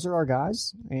 Those are our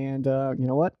guys. And you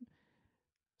know what?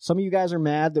 Some of you guys are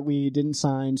mad that we didn't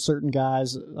sign certain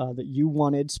guys that you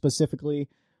wanted specifically.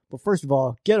 But first of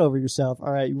all, get over yourself.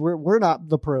 All right, we're not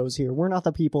the pros here. We're not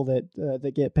the people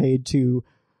that get paid to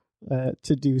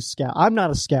do scout. I'm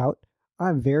not a scout.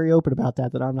 I'm very open about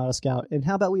that I'm not a scout. And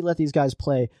how about we let these guys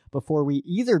play before we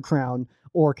either crown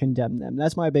or condemn them?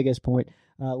 That's my biggest point.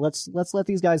 Let's let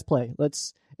these guys play.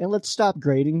 Let's stop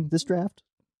grading this draft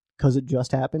because it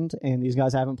just happened and these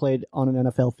guys haven't played on an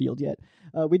NFL field yet.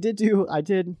 What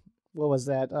was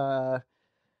that?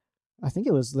 I think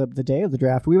it was the day of the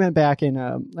draft. We went back and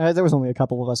there was only a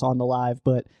couple of us on the live,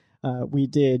 but we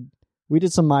did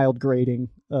some mild grading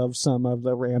of some of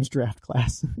the Rams draft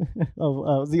class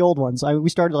of the old ones. We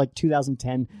started like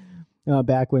 2010,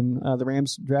 back when the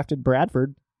Rams drafted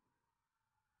Bradford.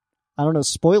 I don't know.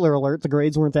 Spoiler alert: the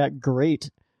grades weren't that great,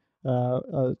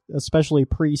 especially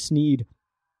pre-Snead.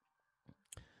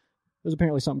 There's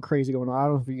apparently something crazy going on. I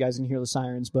don't know if you guys can hear the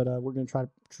sirens, but we're going to try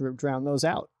to drown those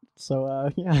out.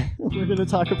 So, yeah, we're going to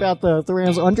talk about the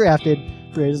Rams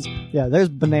undrafted grades. Yeah, there's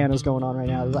bananas going on right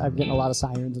now. I'm getting a lot of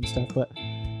sirens and stuff, but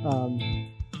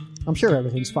I'm sure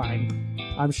everything's fine.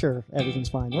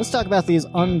 Let's talk about these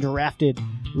undrafted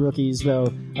rookies,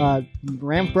 though.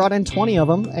 Rams brought in 20 of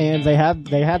them, and they had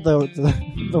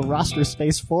the roster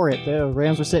space for it. The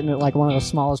Rams were sitting at like one of the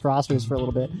smallest rosters for a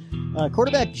little bit.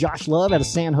 Quarterback Josh Love out of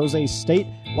San Jose State.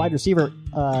 Wide receiver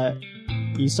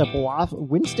Isaac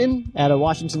Winston out of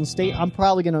Washington State. I'm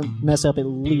probably going to mess up at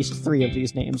least 3 of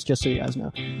these names, just so you guys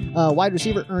know. Wide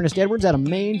receiver Ernest Edwards out of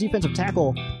Maine. Defensive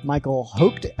tackle Michael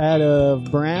Hocht out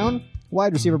of Brown.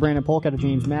 Wide receiver Brandon Polk out of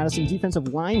James Madison.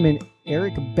 Defensive lineman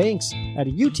Eric Banks out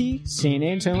of UT San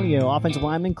Antonio. Offensive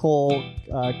lineman Cole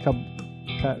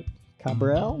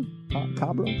Cabral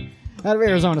out of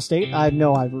Arizona State. I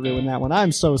know I've ruined that one.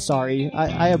 I'm so sorry.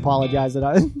 I apologize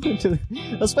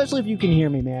especially if you can hear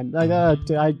me, man.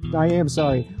 I am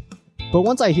sorry. But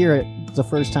once I hear it the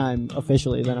first time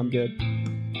officially, then I'm good.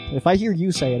 If I hear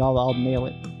you say it, I'll nail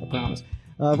it. I promise.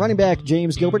 Running back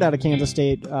James Gilbert out of Kansas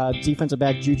State. Defensive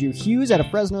back Juju Hughes out of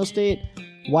Fresno State.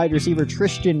 Wide receiver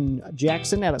Tristan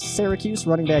Jackson out of Syracuse.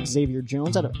 Running back Xavier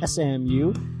Jones out of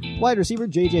SMU. Wide receiver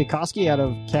J.J. Koski out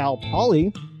of Cal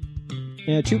Poly.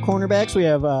 And 2 cornerbacks, we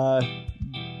have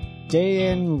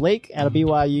Dan Lake out of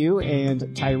BYU and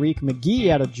Tyreek McGee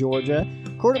out of Georgia.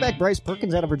 Quarterback Bryce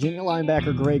Perkins out of Virginia.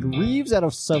 Linebacker Greg Reeves out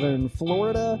of Southern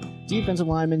Florida. Defensive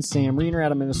lineman Sam Riener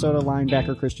out of Minnesota.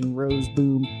 Linebacker Christian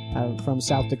Roseboom from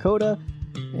South Dakota.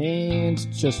 And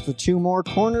just the 2 more.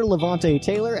 Corner Levante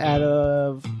Taylor out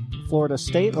of Florida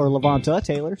State, or Levanta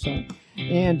Taylor, sorry.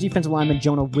 And defensive lineman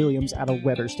Jonah Williams out of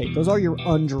Weber State. Those are your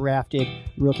undrafted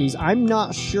rookies. I'm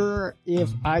not sure if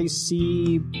I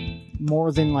see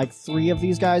more than like 3 of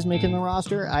these guys making the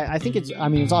roster. I think it's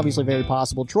obviously very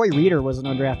possible. Troy Reeder was an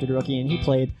undrafted rookie, and he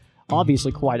played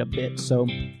obviously quite a bit. So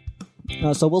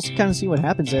we'll kind of see what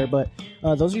happens there. But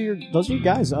those are your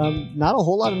guys. Not a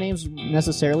whole lot of names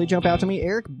necessarily jump out to me.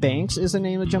 Eric Banks is a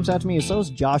name that jumps out to me, and so is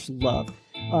Josh Love.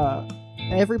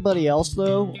 Everybody else,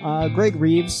 though, Greg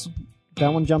Reeves,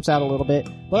 that one jumps out a little bit.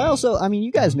 But also,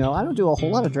 you guys know, I don't do a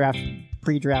whole lot of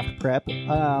pre-draft prep.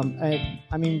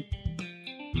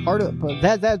 Part of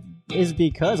that is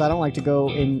because I don't like to go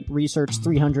and research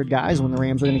 300 guys when the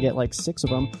Rams are going to get like 6 of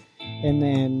them. And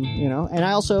then, and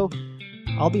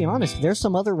I'll be honest, there's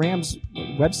some other Rams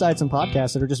websites and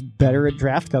podcasts that are just better at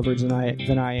draft coverage than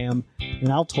I am. And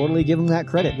I'll totally give them that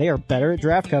credit. They are better at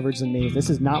draft coverage than me. This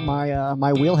is not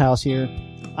my wheelhouse here.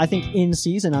 I think in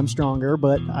season I'm stronger,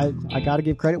 but I got to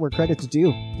give credit where credit's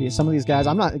due. Some of these guys,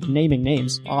 I'm not naming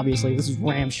names, obviously. This is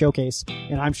Rams Showcase,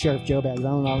 and I'm Sheriff Joe Bags.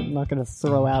 I'm not going to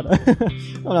throw out,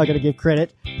 I'm not going to give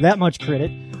credit, that much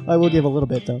credit. I will give a little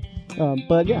bit, though.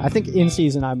 But yeah, I think in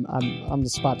season I'm the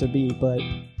spot to be, but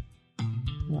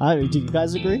do you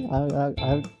guys agree?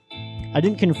 I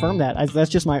didn't confirm that. That's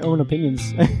just my own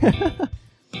opinions.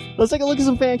 Let's take a look at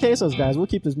some fan quesos, guys. We'll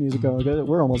keep this music going.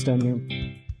 We're almost done here.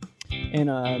 And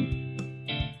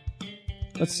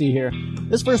let's see here.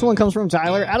 This first one comes from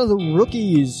Tyler. Out of the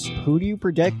rookies, who do you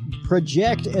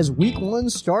project as week 1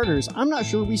 starters? I'm not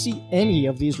sure we see any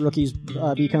of these rookies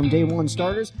become day 1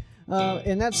 starters.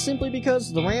 And that's simply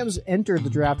because the Rams entered the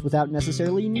draft without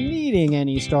necessarily needing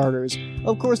any starters.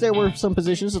 Of course, there were some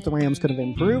positions that the Rams could have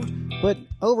improved, but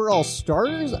overall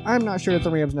starters, I'm not sure if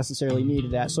the Rams necessarily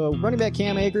needed that. So running back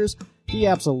Cam Akers, he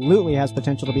absolutely has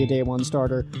potential to be a day 1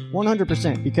 starter,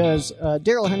 100%, because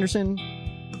Darrell Henderson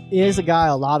is a guy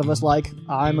a lot of us like.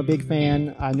 I'm a big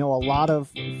fan. I know a lot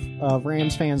of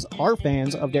Rams fans are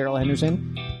fans of Darrell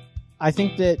Henderson. I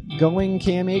think that going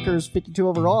Cam Akers 52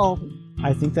 overall,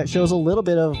 I think that shows a little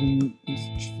bit of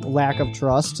lack of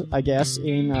trust, I guess,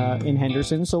 in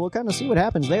Henderson. So we'll kind of see what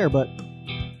happens there. But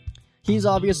he's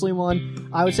obviously one.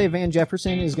 I would say Van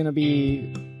Jefferson is going to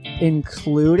be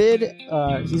included.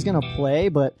 He's going to play,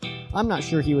 but I'm not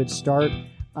sure he would start.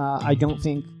 I don't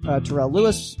think Terrell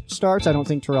Lewis starts. I don't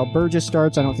think Terrell Burgess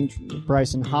starts. I don't think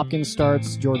Bryson Hopkins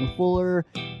starts. Jordan Fuller,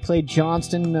 Clay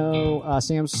Johnston, no.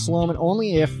 Sam Sloman,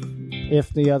 only if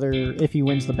he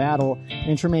wins the battle,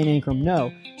 and Tremaine Ingram,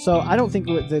 no. So I don't think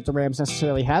that the Rams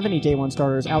necessarily have any day one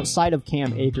starters outside of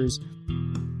Cam Akers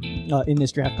in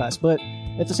this draft class. But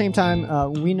at the same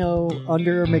time, we know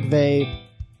under McVay,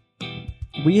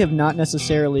 we have not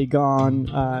necessarily gone.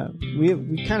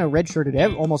 We kind of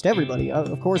redshirted almost everybody.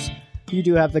 Of course, you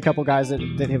do have the couple guys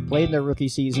that have played their rookie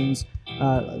seasons.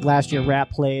 Last year,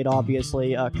 Rapp played,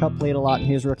 obviously. Kupp played a lot in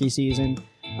his rookie season.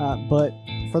 But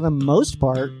for the most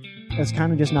part, it's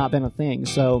kind of just not been a thing.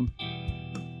 So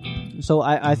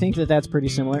I think that's pretty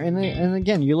similar. And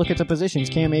again, you look at the positions.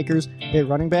 Cam Akers, they're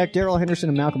running back. Darrell Henderson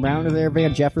and Malcolm Brown are there.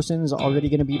 Van Jefferson is already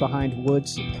going to be behind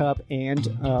Woods, Kupp, and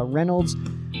Reynolds.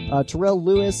 Terrell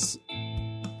Lewis,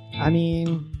 I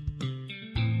mean,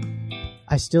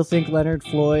 I still think Leonard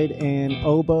Floyd and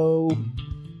Obo,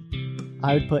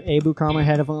 I would put Ebukam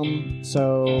ahead of him.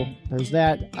 So there's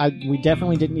that. We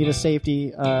definitely didn't need a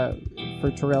safety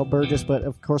for Terrell Burgess, but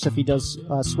of course if he does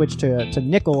switch to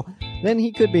nickel, then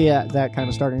he could be at that kind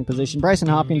of starting position. Bryson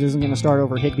Hopkins isn't going to start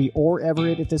over Higbee or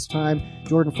Everett at this time.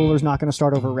 Jordan Fuller's not going to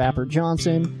start over Rapper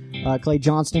Johnson. Clay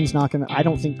Johnston's not going to... I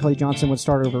don't think Clay Johnson would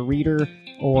start over Reeder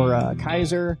or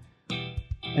Kaiser.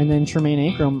 And then Tremaine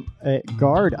Ingram at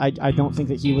guard, I don't think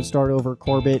that he would start over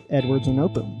Corbett, Edwards, or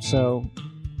Nopum. So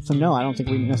no, I don't think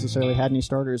we necessarily had any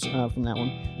starters from that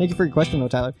one. Thank you for your question, though,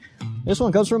 Tyler. This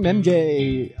one comes from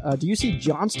MJ. Do you see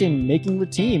Johnston making the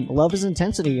team? Love his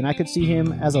intensity, and I could see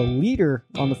him as a leader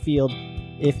on the field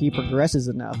if he progresses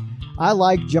enough. I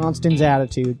like Johnston's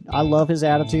attitude. I love his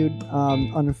attitude.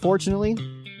 Unfortunately,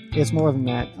 it's more than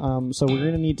that. So we're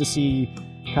going to need to see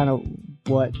kind of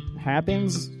what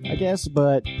happens, I guess.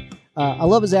 But I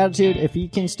love his attitude. If he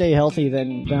can stay healthy,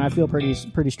 then I feel pretty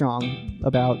strong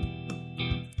about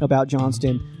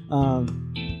Johnston.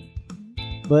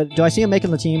 But do I see him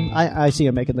making the team? I see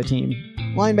him making the team.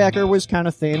 Linebacker was kind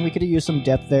of thin. We could have used some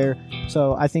depth there.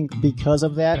 So I think because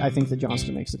of that, I think that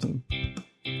Johnston makes the team.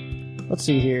 Let's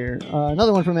see here.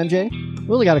 Another one from MJ.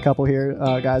 We only got a couple here,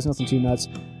 guys. Nothing too nuts.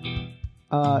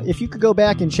 If you could go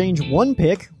back and change one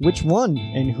pick, which one?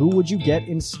 And who would you get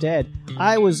instead?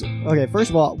 Okay, first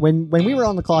of all, when we were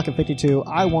on the clock at 52,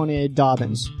 I wanted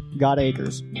Dobbins. Got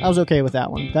Akers. I was okay with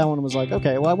that one. That one was like,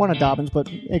 okay, well, I wanted Dobbins, but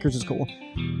Akers is cool.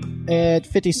 At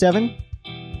 57,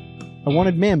 I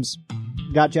wanted Mims.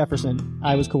 Got Jefferson.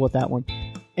 I was cool with that one.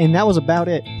 And that was about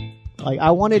it. Like,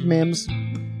 I wanted Mims,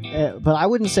 but I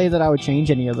wouldn't say that I would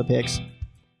change any of the picks.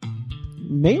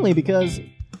 Mainly because,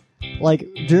 like,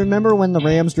 do you remember when the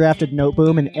Rams drafted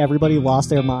Noteboom and everybody lost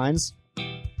their minds?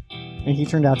 And he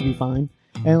turned out to be fine.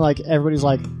 And, like, everybody's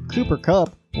like, Cooper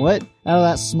Kupp? What? Out of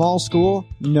that small school?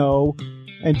 No.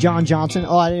 And John Johnson?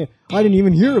 Oh, I didn't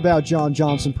even hear about John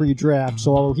Johnson pre-draft,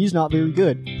 so he's not very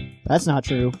good. That's not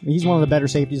true. He's one of the better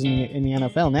safeties in the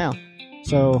NFL now.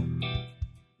 So,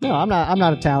 no, I'm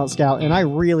not a talent scout, and I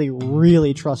really,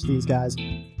 really trust these guys.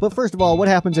 But first of all, what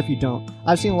happens if you don't?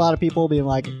 I've seen a lot of people being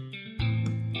like,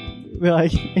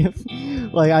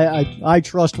 I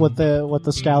trust what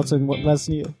the scouts and what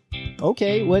Leslie.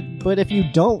 Okay, but if you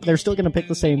don't, they're still going to pick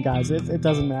the same guys. It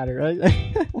doesn't matter. I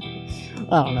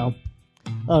don't know.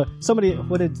 Somebody,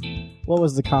 what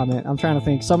was the comment? I'm trying to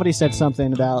think. Somebody said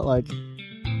something about like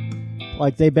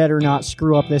they better not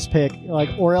screw up this pick,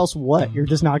 or else what? You're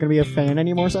just not going to be a fan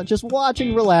anymore. So just watch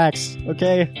and relax,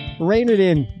 okay? Rein it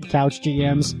in, couch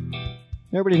GMs.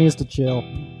 Everybody needs to chill.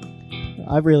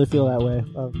 I really feel that way.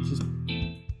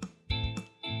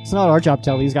 It's not our job to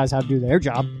tell these guys how to do their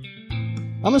job.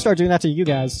 I'm going to start doing that to you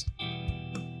guys.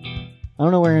 I don't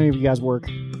know where any of you guys work.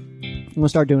 I'm going to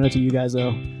start doing it to you guys,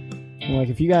 though. Like,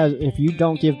 if you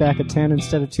don't give back a 10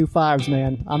 instead of 2 5s,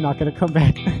 man, I'm not going to come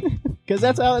back. Because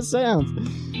that's how it sounds.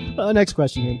 Next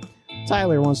question here.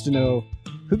 Tyler wants to know,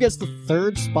 who gets the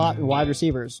third spot in wide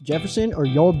receivers, Jefferson or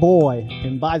your boy?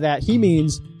 And by that, he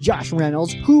means Josh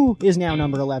Reynolds, who is now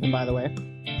number 11, by the way.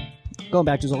 Going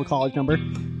back to his old college number.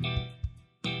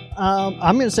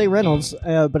 I'm going to say Reynolds,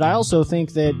 but I also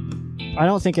think that I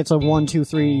don't think it's a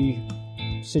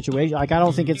 1-2-3 situation. Like, I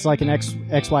don't think it's like an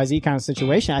XYZ kind of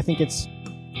situation. I think it's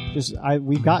just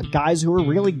we've got guys who are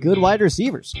really good wide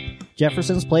receivers.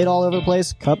 Jefferson's played all over the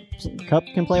place. Kupp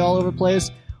can play all over the place.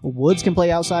 Woods can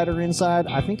play outside or inside.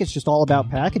 I think it's just all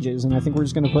about packages, and I think we're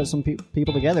just going to put some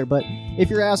people together. But if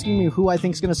you're asking me who I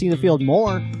think is going to see the field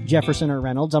more, Jefferson or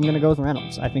Reynolds, I'm going to go with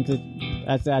Reynolds. I think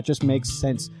that just makes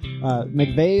sense.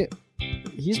 McVay,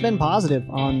 he's been positive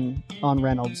on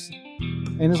Reynolds.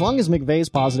 And as long as McVay's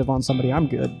positive on somebody, I'm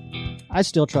good. I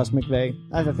still trust McVay.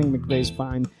 I think McVay's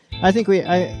fine. I think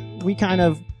we kind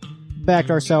of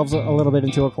backed ourselves a little bit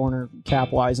into a corner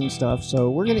cap-wise and stuff, so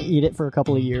we're going to eat it for a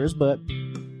couple of years, but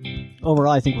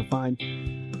overall I think we're fine.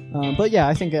 But yeah,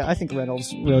 I think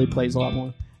Reynolds really plays a lot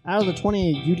more. Out of the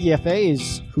 20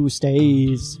 UDFAs, who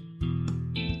stays?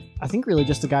 I think really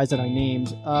just the guys that I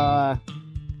named.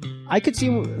 I could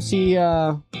see.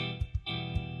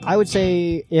 I would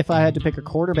say if I had to pick a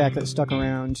quarterback that stuck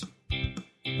around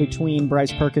between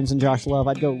Bryce Perkins and Josh Love,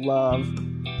 I'd go Love.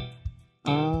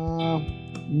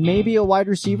 Maybe a wide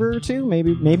receiver or two.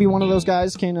 Maybe one of those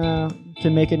guys can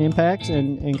make an impact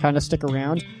and kind of stick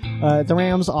around. The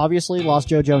Rams obviously lost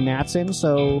JoJo Natson,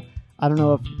 so I don't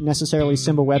know if necessarily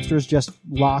Simba Webster's just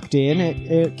locked in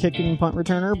at kicking and punt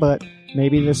returner, but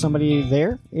maybe there's somebody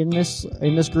there in this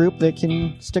group that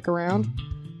can stick around.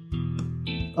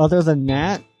 Other than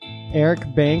that,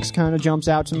 Eric Banks kind of jumps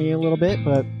out to me a little bit,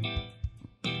 but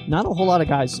not a whole lot of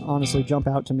guys honestly jump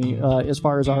out to me as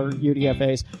far as our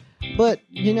UDFAs. But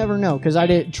you never know, because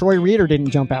Troy Reeder didn't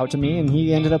jump out to me, and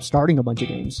he ended up starting a bunch of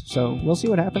games. So we'll see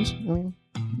what happens. I mean,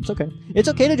 it's okay. It's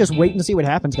okay to just wait and see what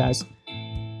happens, guys.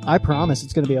 I promise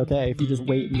it's going to be okay if you just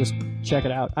wait and just check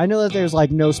it out. I know that there's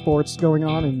like no sports going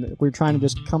on, and we're trying to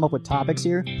just come up with topics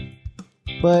here.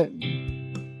 But,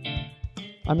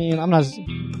 I mean, I'm not...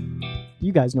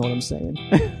 You guys know what I'm saying.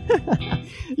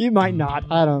 You might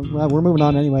not. I don't... Well, we're moving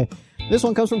on anyway. This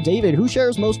one comes from David. Who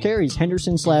shares most carries,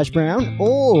 Henderson/Brown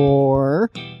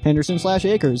or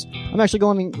Henderson/Akers?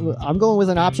 I'm going with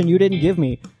an option you didn't give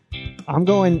me. I'm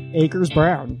going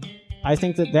Akers-Brown. I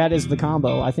think that is the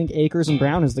combo. I think Akers and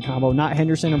Brown is the combo. Not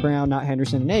Henderson and Brown, not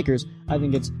Henderson and Akers. I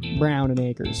think it's Brown and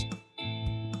Akers.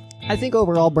 I think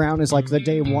overall Brown is like the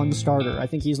day one starter. I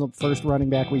think he's the first running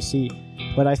back we see.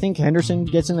 But I think Henderson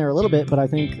gets in there a little bit, but I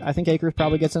think Akers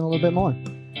probably gets in a little bit more.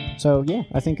 So yeah,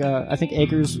 I think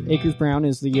Akers Brown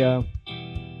is the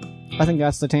I think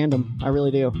that's the tandem. I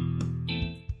really do.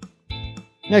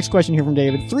 Next question here from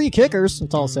David. 3 kickers,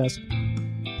 that's all it says.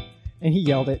 And he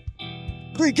yelled it.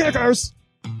 3 kickers!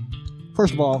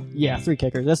 First of all, yeah, 3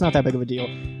 kickers. That's not that big of a deal.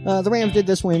 The Rams did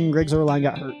this when Greg Zuerlein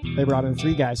got hurt. They brought in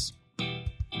 3 guys.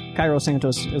 Cairo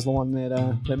Santos is the one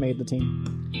that made the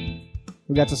team.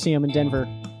 We got to see him in Denver.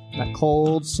 That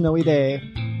cold, snowy day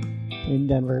in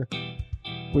Denver.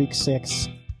 Week 6,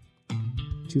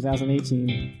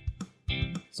 2018.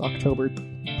 It's October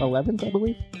 11th, I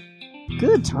believe.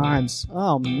 Good times.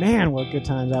 Oh, man, what good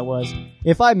times that was.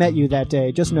 If I met you that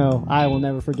day, just know I will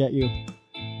never forget you.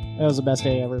 That was the best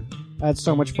day ever. I had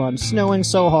so much fun. Snowing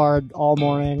so hard all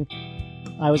morning.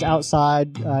 I was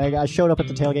outside. I showed up at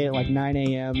the tailgate at like 9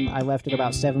 a.m. I left at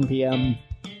about 7 p.m.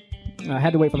 I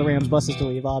had to wait for the Rams buses to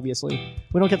leave, obviously.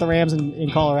 We don't get the Rams in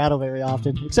Colorado very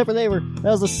often, except for that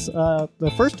was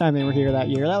the first time they were here that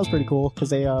year. That was pretty cool,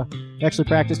 because they actually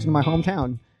practiced in my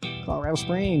hometown, Colorado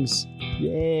Springs.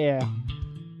 Yeah.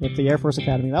 At the Air Force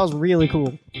Academy. That was really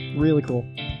cool. Really cool.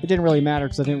 It didn't really matter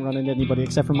because I didn't run into anybody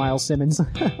except for Miles Simmons.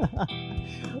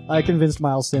 I convinced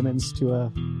Miles Simmons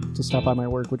to stop by my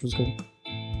work, which was cool.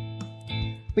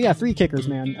 But yeah, 3 kickers,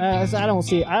 man. I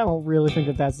don't really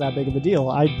think that's that big of a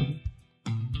deal.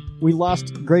 We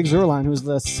lost Greg Zuerlein, who's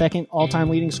the second all-time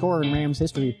leading scorer in Rams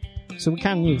history. So we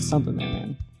kind of needed something there,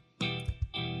 man.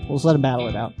 We'll just let him battle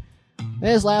it out. And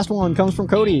his last one comes from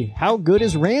Cody. How good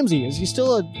is Ramsey? Is he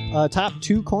still a top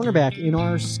 2 cornerback in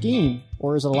our scheme?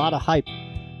 Or is it a lot of hype?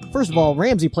 First of all,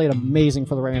 Ramsey played amazing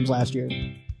for the Rams last year.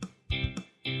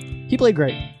 He played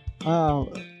great.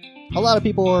 A lot of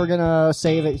people are going to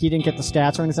say that he didn't get the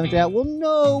stats or anything like that. Well,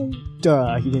 no,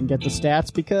 he didn't get the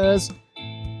stats because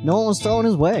no one was throwing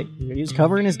his way. He was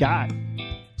covering his guy.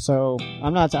 So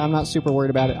I'm not super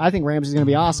worried about it. I think Ramsey's going to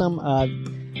be awesome.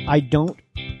 I don't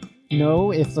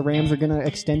know if the Rams are going to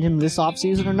extend him this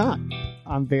offseason or not.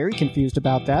 I'm very confused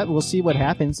about that. We'll see what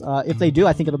happens. If they do,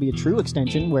 I think it'll be a true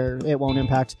extension where it won't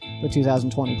impact the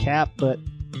 2020 cap, but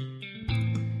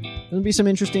there'll be some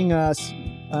interesting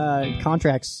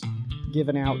contracts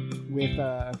given out with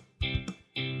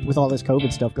all this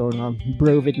COVID stuff going on.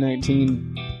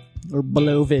 Brovid-19, or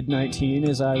Blovid-19,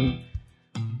 as I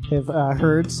have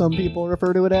heard some people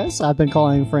refer to it as. I've been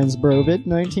calling friends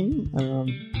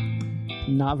Brovid-19.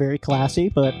 Not very classy,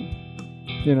 but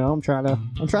you know, I'm trying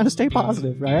to stay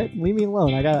positive, right? Leave me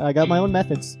alone. I got my own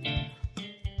methods.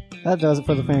 That does it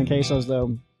for the fan quesos,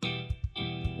 though.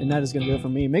 And that is going to do it for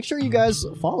me. Make sure you guys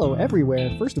follow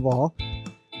everywhere. First of all,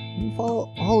 you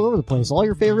follow all over the place. All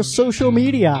your favorite social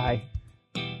media,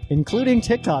 including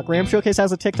TikTok. Ram Showcase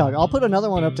has a TikTok. I'll put another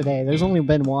one up today. There's only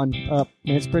been one up,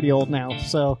 and it's pretty old now.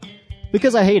 So,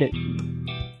 because I hate it.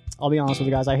 I'll be honest with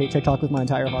you guys. I hate TikTok with my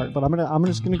entire heart. But I'm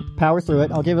just gonna power through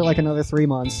it. I'll give it like another 3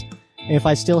 months. If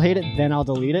I still hate it, then I'll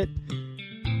delete it.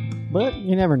 But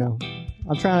you never know.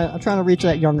 I'm trying to reach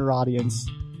that younger audience.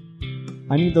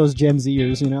 I need those Gen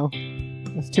Zers, you know?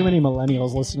 There's too many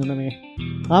millennials listening to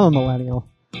me. I'm a millennial.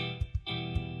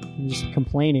 I'm just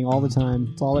complaining all the time.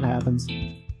 That's all that happens.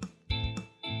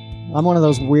 I'm one of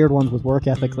those weird ones with work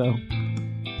ethic, though.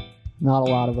 Not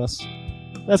a lot of us.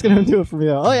 That's going to do it for me,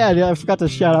 though. Oh, yeah, I forgot to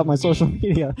shout out my social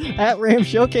media. At Ram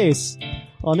Showcase.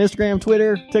 On Instagram,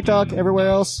 Twitter, TikTok, everywhere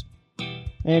else.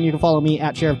 And you can follow me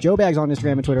at Sheriff Joe Bags on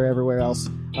Instagram and Twitter, everywhere else.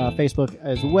 Facebook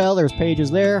as well. There's pages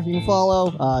there you can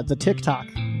follow. The TikTok.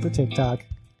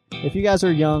 If you guys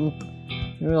are young,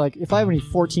 you're like, if I have any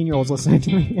 14-year-olds listening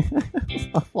to me,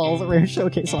 I'll follow the Ram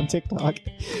Showcase on TikTok.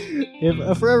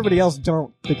 If for everybody else,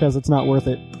 don't, because it's not worth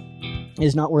it.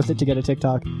 It's not worth it to get a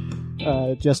TikTok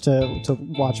just to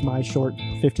watch my short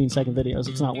 15-second videos.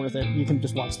 It's not worth it. You can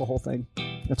just watch the whole thing.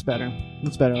 It's better.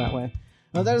 It's better that way.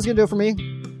 That is going to do it for me.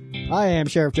 I am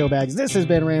Sheriff Joe Bags. This has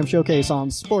been Ram Showcase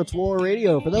on Sports War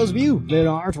Radio. For those of you that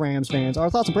aren't Rams fans, our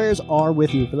thoughts and prayers are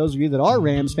with you. For those of you that are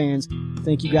Rams fans,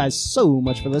 thank you guys so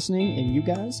much for listening, and you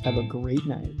guys have a great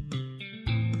night.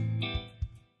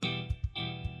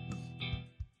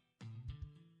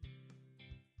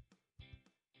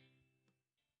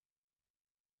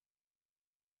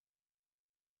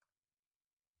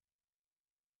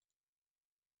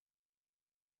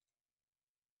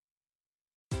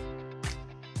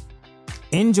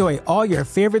 Enjoy all your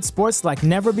favorite sports like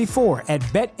never before at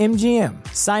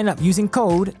BetMGM. Sign up using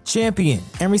code CHAMPION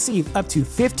and receive up to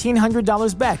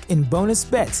 $1,500 back in bonus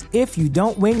bets if you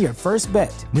don't win your first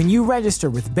bet. When you register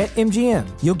with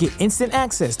BetMGM, you'll get instant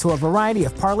access to a variety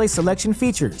of parlay selection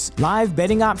features, live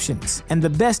betting options, and the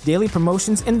best daily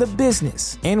promotions in the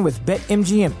business. And with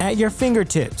BetMGM at your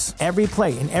fingertips, every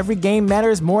play and every game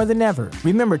matters more than ever.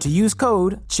 Remember to use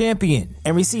code CHAMPION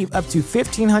and receive up to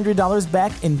 $1,500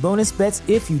 back in bonus bets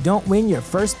if you don't win your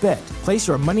first bet. Place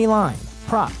your money line,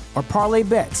 prop, or parlay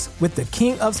bets with the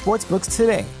king of sportsbooks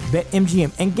today.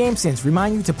 BetMGM and GameSense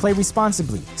remind you to play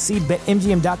responsibly. See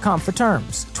BetMGM.com for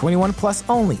terms. 21 plus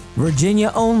only.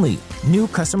 Virginia only. New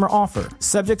customer offer.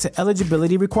 Subject to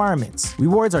eligibility requirements.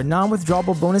 Rewards are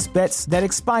non-withdrawable bonus bets that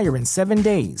expire in 7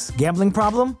 days. Gambling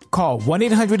problem? Call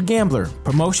 1-800-GAMBLER.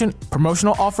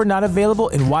 Promotional offer not available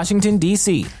in Washington,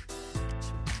 D.C.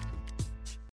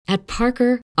 At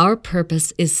Parker, our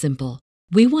purpose is simple.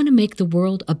 We want to make the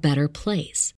world a better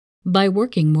place by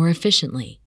working more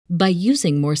efficiently, by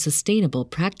using more sustainable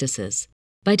practices,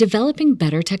 by developing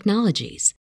better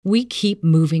technologies. We keep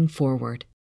moving forward.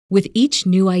 With each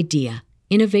new idea,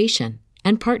 innovation,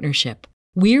 and partnership,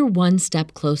 we're one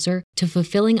step closer to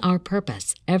fulfilling our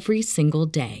purpose every single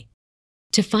day.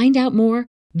 To find out more,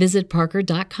 visit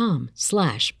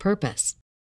parker.com/purpose.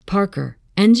 Parker,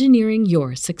 engineering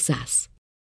your success.